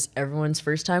us, it was everyone's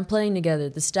first time playing together,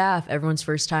 the staff, everyone's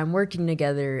first time working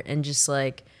together. And just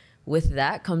like with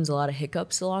that comes a lot of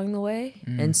hiccups along the way.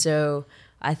 And so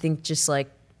I think just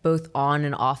like both on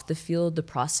and off the field, the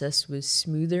process was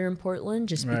smoother in Portland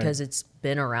just because it's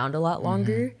been around a lot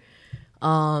longer.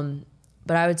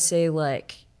 But I would say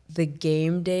like the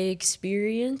game day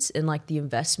experience and like the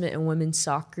investment in women's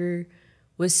soccer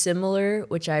was similar,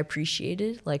 which I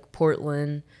appreciated. Like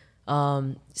Portland,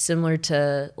 similar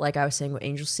to like I was saying with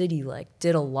Angel City, like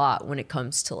did a lot when it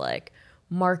comes to like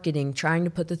marketing, trying to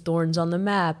put the Thorns on the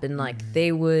map. And like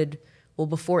they would,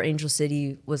 before Angel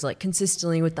City was like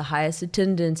consistently with the highest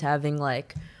attendance, having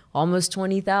like almost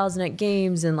 20,000 at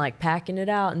games and like packing it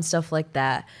out and stuff like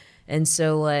that. And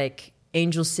so like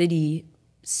Angel City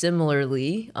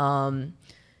similarly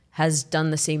has done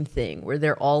the same thing where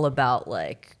they're all about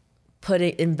like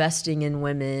investing in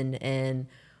women and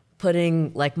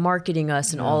putting like marketing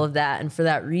us and all of that. And for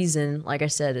that reason, like I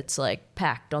said, it's like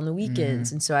packed on the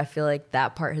weekends. And so I feel like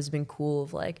that part has been cool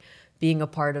of like being a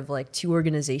part of like 2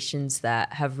 organizations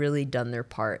that have really done their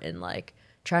part in like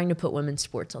trying to put women's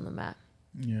sports on the map.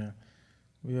 Yeah.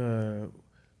 We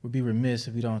would be remiss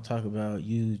if we don't talk about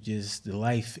you, just the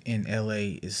life in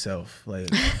LA itself. Like,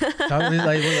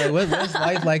 what's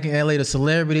life like in LA? The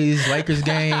celebrities, Lakers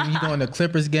game, you going to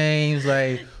Clippers games.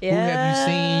 Like, who have you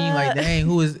seen? Like, dang,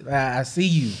 who is? I see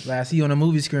you. Like, I see you on the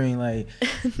movie screen. Like,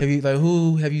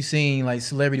 who have you seen? Like,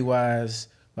 celebrity wise,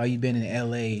 while you've been in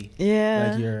LA?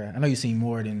 Yeah. Like, I know you've seen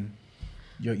more than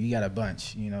you got a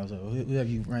bunch. You know, so who have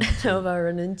you run into? Who have I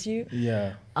run into?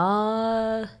 Yeah.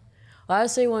 Well, I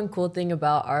would say one cool thing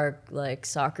about our like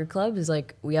soccer club is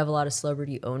like we have a lot of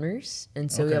celebrity owners,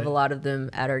 and so we have a lot of them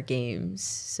at our games.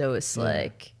 So it's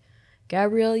like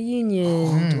Gabrielle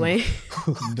Union, Dwayne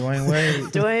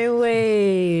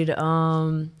Wade,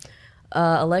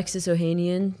 Alexis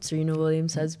Ohanian, Serena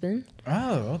Williams' husband.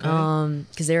 Oh, okay.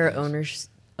 Because they're owners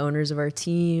of our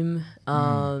team.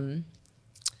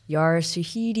 Yara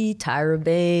Shahidi, Tyra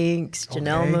Banks,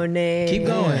 Janelle Monáe. Keep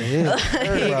going.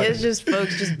 Like, it's just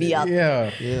folks just be out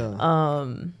there.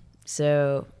 Yeah.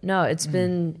 So no, it's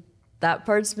been, that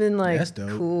part's been like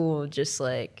cool. Just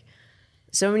like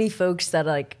so many folks that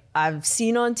like I've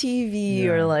seen on TV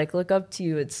or like look up to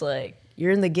you. It's like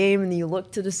you're in the game and you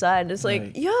look to the side and it's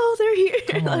like, yo, they're here.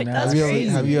 Like that's crazy.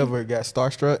 Have you ever got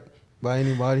starstruck by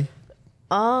anybody?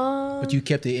 But you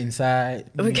kept it inside.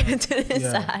 We kept it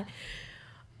inside.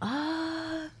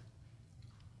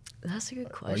 That's a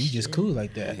good question. Are you just cool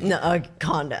like that? No,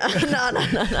 calm down.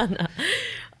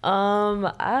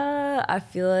 No. I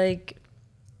feel like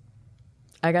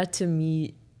I got to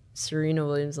meet Serena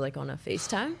Williams like on a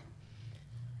FaceTime,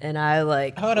 and I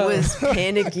like was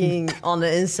panicking on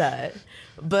the inside,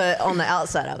 but on the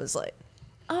outside I was like,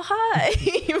 "Oh hi!"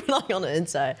 Even like on the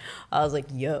inside, I was like,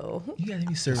 "Yo, you got to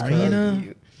meet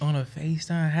Serena on a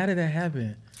FaceTime. How did that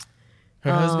happen?"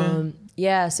 Her husband?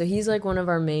 Yeah, so he's like one of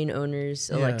our main owners,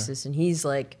 Alexis, and he's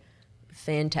like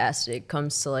fantastic.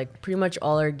 Comes to like pretty much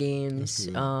all our games,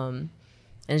 and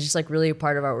it's just like really a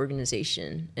part of our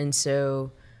organization. And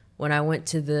so when I went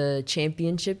to the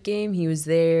championship game, he was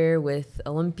there with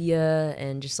Olympia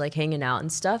and just like hanging out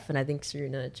and stuff. And I think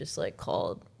Serena just like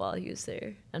called while he was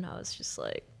there, and I was just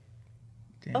like,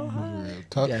 "Oh hi."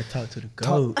 Talk to the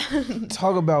GOAT.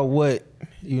 Talk about what,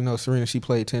 Serena, she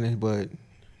played tennis, but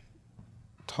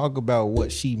talk about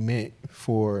what she meant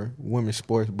for women's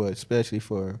sports, but especially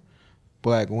for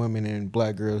Black women and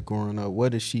Black girls growing up.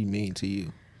 What does she mean to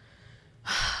you?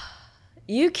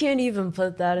 You can't even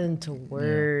put that into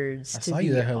words. I saw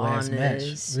you at her last match.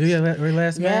 Really, her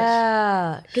last match?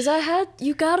 Yeah, because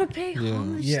you gotta pay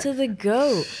homage to the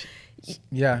GOAT.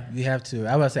 Yeah, you have to.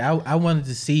 I was say I wanted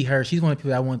to see her. She's one of the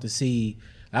people I wanted to see.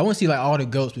 I want to see like all the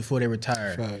GOATs before they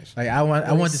retire. Facts. Like I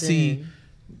want to see.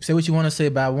 Say what you want to say,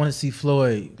 but I want to see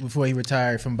Floyd before he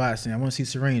retired from boxing. I want to see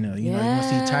Serena. You want to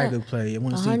see Tiger play. I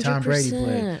want to see Tom Brady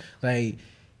play. Like,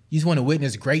 you just want to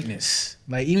witness greatness.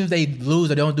 Like, even if they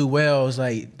lose or don't do well, it's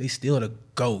like they still the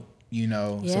GOAT.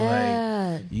 Yeah. So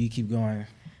like, you keep going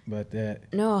about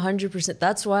that. No, 100%.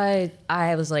 That's why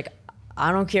I was like,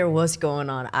 I don't care what's going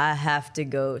on. I have to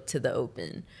go to the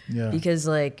Open. Yeah. Because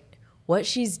like what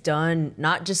she's done,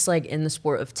 not just like in the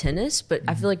sport of tennis, but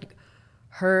I feel like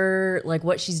her, like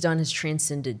what she's done has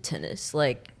transcended tennis.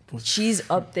 Like she's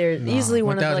up there, easily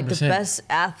one of like the best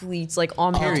athletes, like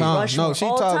on Mount Rushmore. No, she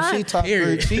top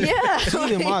three. She's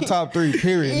in my top 3.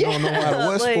 Period. Yeah, no matter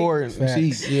what sport.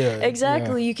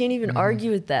 Exactly. You can't even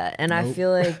argue with that. And I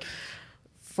feel like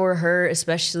for her,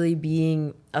 especially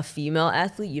being a female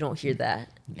athlete, you don't hear that.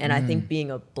 And I think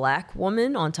being a Black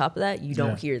woman on top of that, you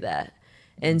don't hear that.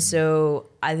 And so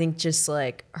I think just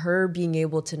like her being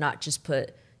able to not just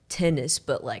put tennis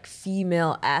but like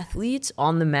female athletes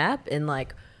on the map and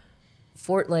like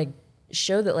for like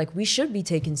show that like we should be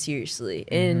taken seriously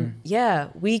and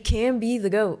we can be the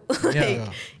GOAT.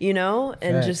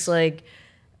 And just like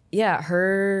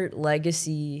her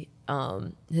legacy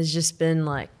has just been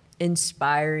like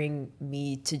inspiring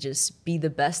me to just be the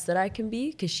best that I can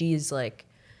be, because she's like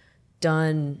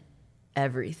done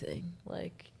everything.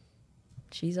 Like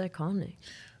she's iconic.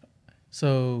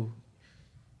 So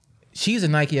she's a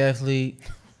Nike athlete.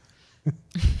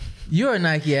 You're a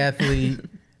Nike athlete.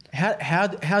 How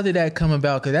did that come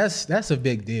about? Because that's a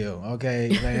big deal. Okay,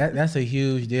 like that's a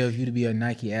huge deal for you to be a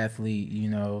Nike athlete.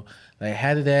 Like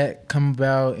how did that come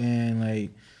about? And like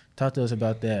talk to us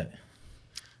about that.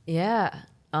 Yeah,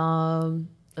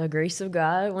 a grace of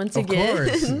God once again. Of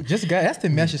course, just God. That's the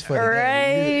message for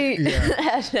right.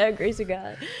 Hashtag grace of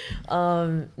God.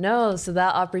 No, so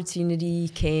that opportunity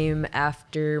came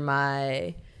after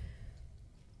my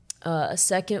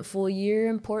second full year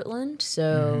in Portland.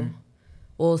 So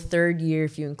well, third year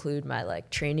if you include my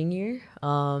like training year.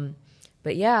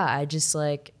 But yeah, I just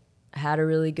like had a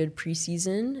really good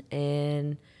preseason,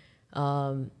 and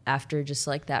after just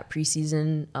like that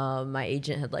preseason, my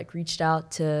agent had like reached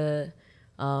out to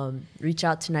Nike, reached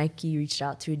out to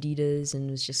Adidas, and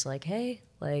was just like, hey,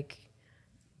 like,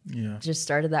 just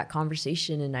started that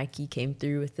conversation, and Nike came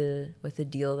through with a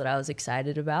deal that I was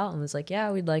excited about, and was like,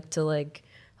 yeah, we'd like to like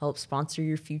help sponsor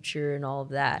your future and all of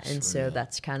that. And so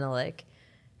that's kind of like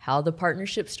how the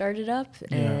partnership started up.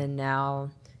 And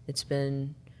now it's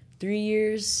been 3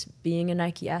 years being a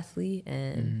Nike athlete,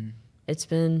 and it's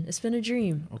been a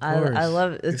dream. I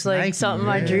love it. It's like Nike, something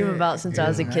I dream about since I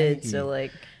was a kid. Nike. So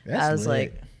like I was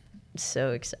like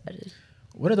so excited.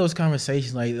 What are those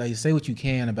conversations like? Like, say what you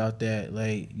can about that.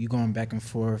 Like, you going back and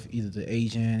forth, either the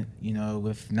agent, you know,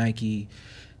 with Nike.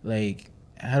 Like,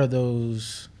 how do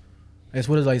those? I guess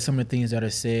what is like some of the things that are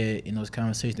said in those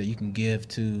conversations that you can give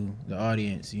to the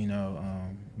audience, you know,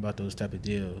 about those type of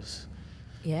deals?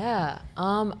 Yeah,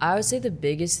 I would say the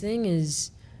biggest thing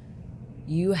is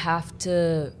you have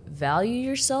to value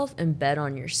yourself and bet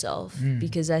on yourself,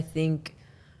 because I think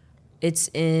it's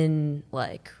in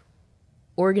like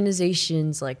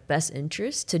organizations like best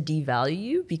interest to devalue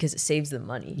you because it saves them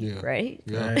money, right?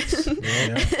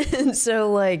 And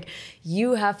so like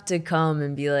you have to come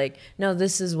and be like, no,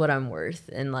 this is what I'm worth,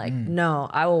 and like no,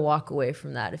 I will walk away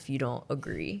from that if you don't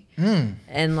agree.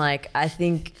 And like I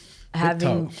think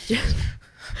having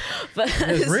but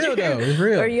it's real though, it's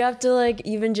real. Or you have to like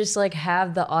even just like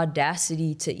have the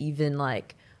audacity to even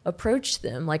like approach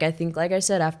them. Like I think, like I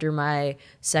said, after my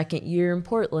second year in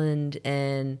Portland,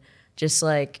 and just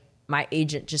like my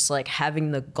agent just like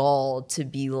having the gall to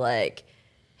be like,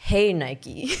 hey,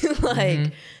 Nike,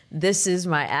 like this is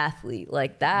my athlete,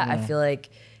 like that. I feel like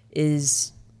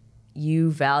is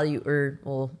you value, or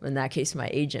well, in that case, my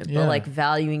agent, but like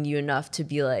valuing you enough to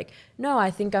be like, no,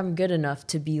 I think I'm good enough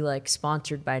to be like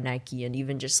sponsored by Nike, and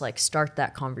even just like start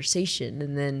that conversation,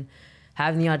 and then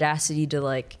having the audacity to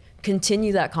like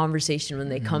continue that conversation when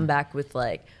they come back with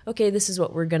like, okay, this is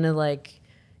what we're gonna like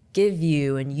give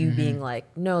you, and you being like,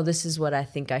 no, this is what I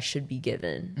think I should be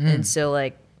given. And so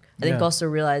like I think also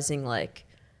realizing like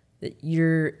that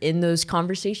you're in those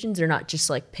conversations, they're not just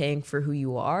like paying for who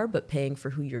you are, but paying for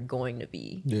who you're going to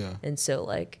be. And so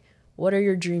like, what are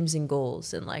your dreams and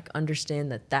goals, and like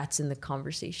understand that that's in the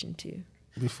conversation too.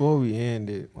 Before we end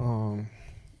it,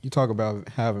 you talk about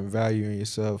having value in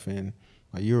yourself, and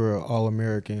like you're an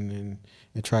All-American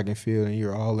in track and field, and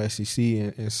you're all SEC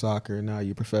in soccer, and now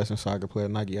you're a professional soccer player,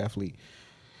 Nike athlete.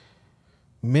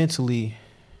 Mentally,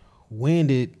 when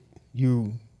did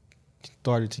you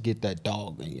started to get that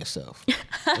dog in yourself?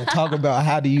 And talk about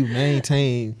how do you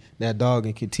maintain that dog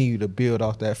and continue to build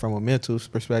off that from a mental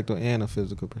perspective and a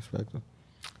physical perspective?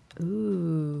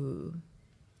 Ooh.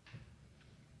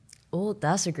 Well,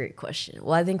 that's a great question.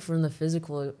 Well, I think from the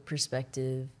physical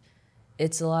perspective,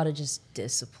 it's a lot of just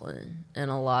discipline and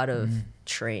a lot of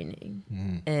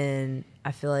training. And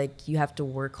I feel like you have to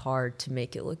work hard to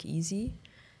make it look easy.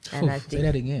 And I think say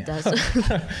that again.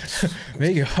 That's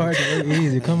make it hard to look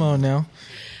easy. Come on now.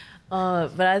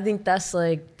 But I think that's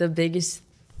like the biggest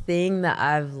thing that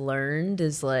I've learned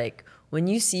is like when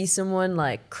you see someone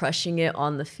like crushing it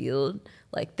on the field,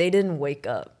 like they didn't wake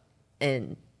up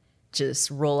and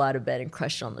just roll out of bed and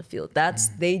crush it on the field.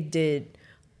 They did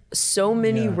so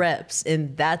many reps,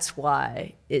 and that's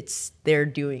why they're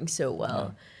doing so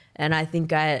well. And I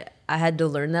think I had to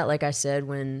learn that, like I said,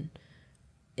 when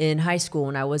in high school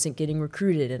when I wasn't getting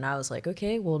recruited, and I was like,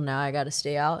 okay, well now I got to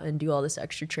stay out and do all this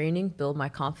extra training, build my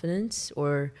confidence.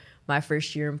 Or my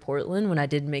first year in Portland when I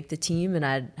didn't make the team and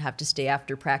I'd have to stay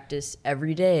after practice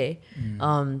every day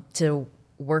to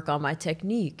work on my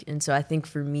technique. And so I think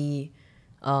for me,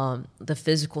 the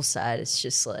physical side is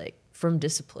just like from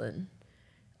discipline.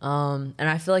 And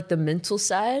I feel like the mental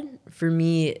side for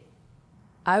me,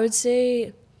 I would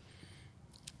say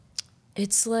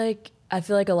it's like, I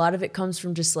feel like a lot of it comes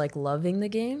from just like loving the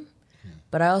game,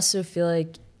 but I also feel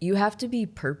like you have to be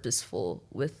purposeful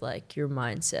with like your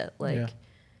mindset, like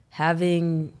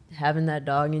having that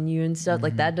dog in you and stuff.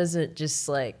 Like that doesn't just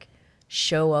like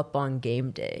show up on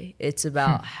game day. It's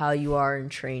about how you are in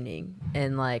training.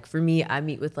 And like for me, I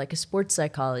meet with like a sports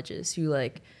psychologist who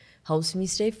like helps me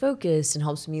stay focused and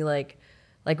helps me like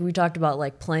we talked about,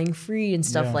 like playing free and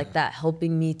stuff like that,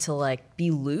 helping me to like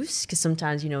be loose. Cause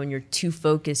sometimes, you know, when you're too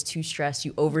focused, too stressed,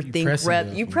 you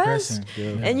overthink you press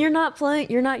and you're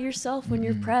not yourself when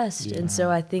you're pressed. And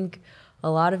so I think a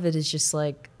lot of it is just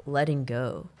like letting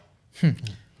go.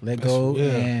 Let go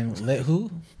and let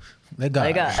who? Let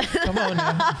God. Come on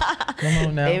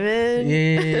now. Amen.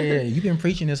 Yeah. You've been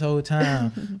preaching this whole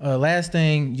time. Last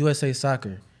thing, USA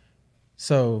Soccer.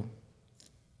 So,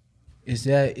 is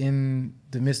that in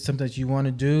the midst of something that you want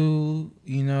to do?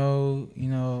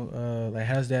 Like,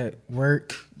 how does that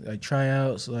work? Like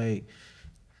tryouts, like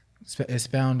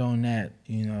expound on that.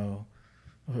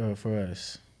 For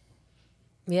us.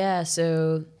 Yeah.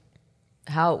 So,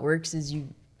 how it works is you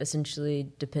essentially,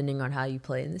 depending on how you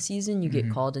play in the season, you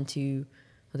get called into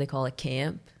what they call a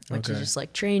camp, which is just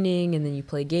like training, and then you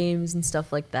play games and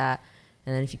stuff like that.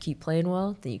 And then if you keep playing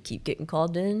well, then you keep getting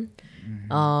called in.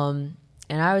 And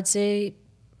I would say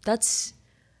that's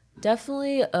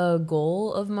definitely a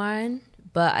goal of mine.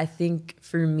 But I think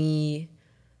for me,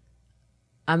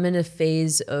 I'm in a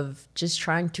phase of just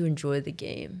trying to enjoy the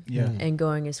game and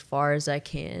going as far as I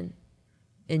can,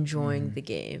 enjoying the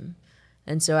game.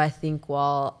 And so I think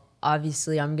while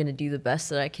obviously I'm going to do the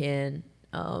best that I can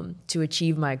to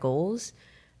achieve my goals,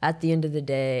 at the end of the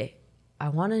day, I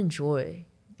want to enjoy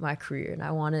my career and I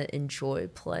want to enjoy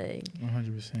playing.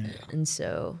 100%. And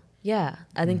so, I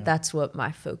think that's what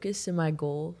my focus and my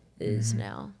goal is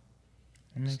now.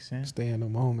 That makes sense. Stay in the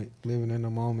moment, living in the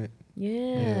moment.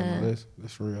 Yeah.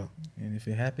 That's real. And if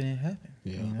it happened, it happened.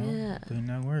 Yeah. Putting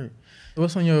that work.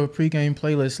 What's on your pregame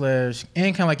playlist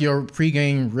and kind of like your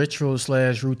pregame ritual /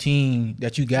 routine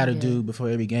that you got to do before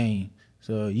every game?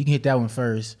 So you can hit that one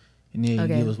first, and then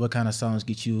give us what kind of songs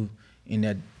get you in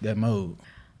that mode.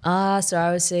 So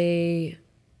I would say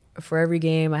for every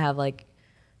game I have like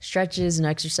stretches and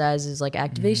exercises, like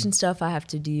activation stuff I have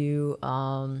to do.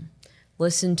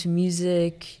 Listen to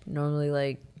music, normally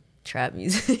like trap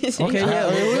music. Okay,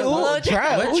 what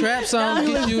trap song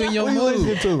gets you in your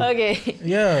mood? Okay.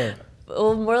 Yeah.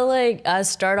 Well, more like I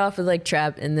start off with like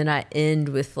trap and then I end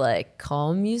with like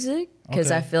calm music because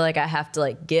I feel like I have to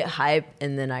like get hype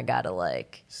and then I gotta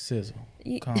like sizzle,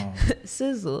 calm,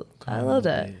 sizzle. Calm, I love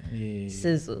that. Yeah.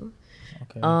 Sizzle.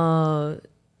 Okay.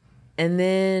 And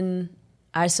then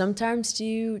I sometimes do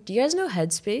you guys know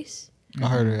Headspace? I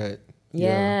heard of that.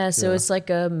 Yeah, so it's like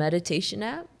a meditation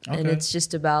app and it's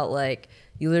just about like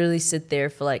you literally sit there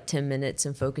for like 10 minutes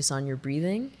and focus on your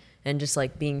breathing and just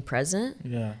like being present.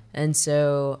 Yeah. And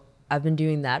so I've been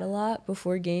doing that a lot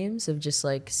before games of just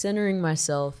like centering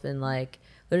myself and like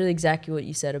literally exactly what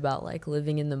you said about like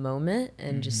living in the moment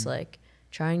and just like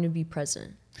trying to be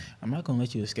present. I'm not gonna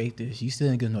let you escape this. You still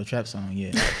didn't get no trap song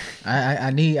yet. I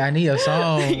need a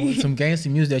song, some gangster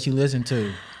music that you listen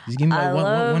to. Just give me like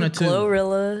one or two.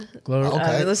 Glorilla.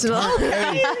 Okay. Listen to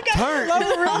Turn.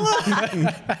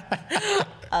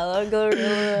 I love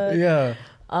Glorilla. Yeah.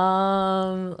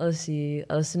 Let's see.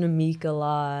 I listen to Meek a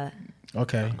lot.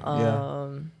 Okay.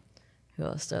 Who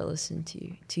else do I listen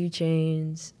to? 2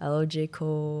 Chainz. I love J.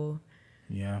 Cole.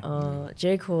 Yeah.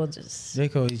 J. Cole, his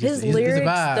lyrics, it's a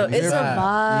vibe. though, it's a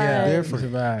vibe. Yeah, different.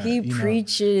 It's a vibe. He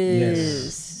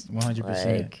preaches. Yes, 100%.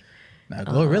 Like, Nah,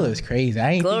 Glorilla is crazy.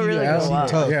 I ain't Glorilla, wow.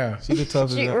 Tough. Yeah. She the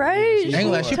toughest. right? I ain't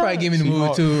like she probably give me the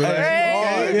mood too.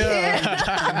 Right?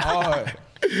 Hard.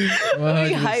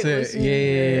 100%.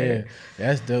 Yeah.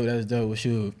 That's dope. Well,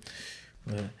 shoot.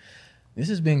 But this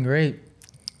has been great.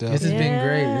 This has been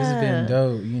great. This has been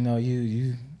dope.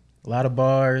 You a lot of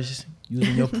bars.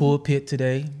 Using your pulpit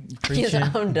today, preaching.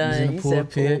 Yes, I'm done. Using the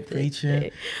pulpit,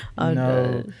 preaching. I'm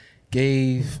done.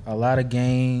 Gave a lot of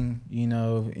game.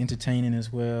 Entertaining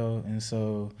as well, and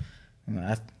so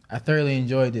I thoroughly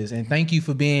enjoyed this. And thank you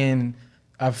for being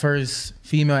our first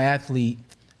female athlete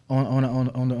on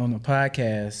the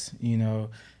podcast.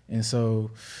 And so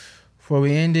before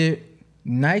we end it,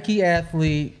 Nike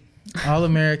athlete,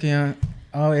 All-American,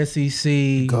 All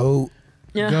SEC, Go.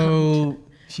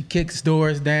 She kicks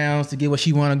doors down to get where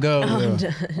she want to go. I'm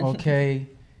done. Okay.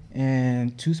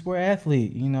 And 2-sport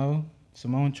athlete,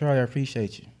 Simone, Charley, I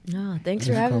appreciate you. No, thanks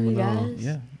for having me, guys.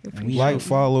 Yeah.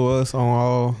 Follow us on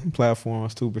all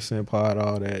platforms, 2% Pod,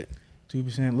 all that.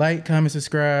 2%. Like, comment,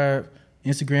 subscribe.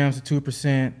 Instagram's at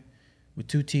 2% with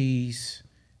 2 T's.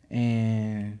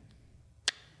 And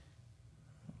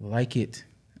like it.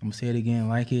 I'm going to say it again.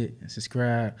 Like it and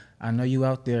subscribe. I know you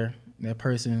out there. That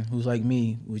person who's like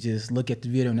me would just look at the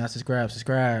video and not subscribe,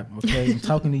 okay? I'm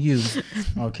talking to you,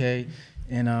 okay?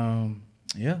 And,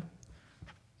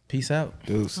 peace out.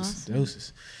 Deuces. Awesome.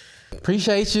 Deuces.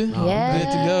 Appreciate you. Yeah.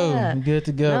 Good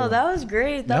to go. No, that was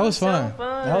great. That was fun. so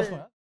fun. That was fun.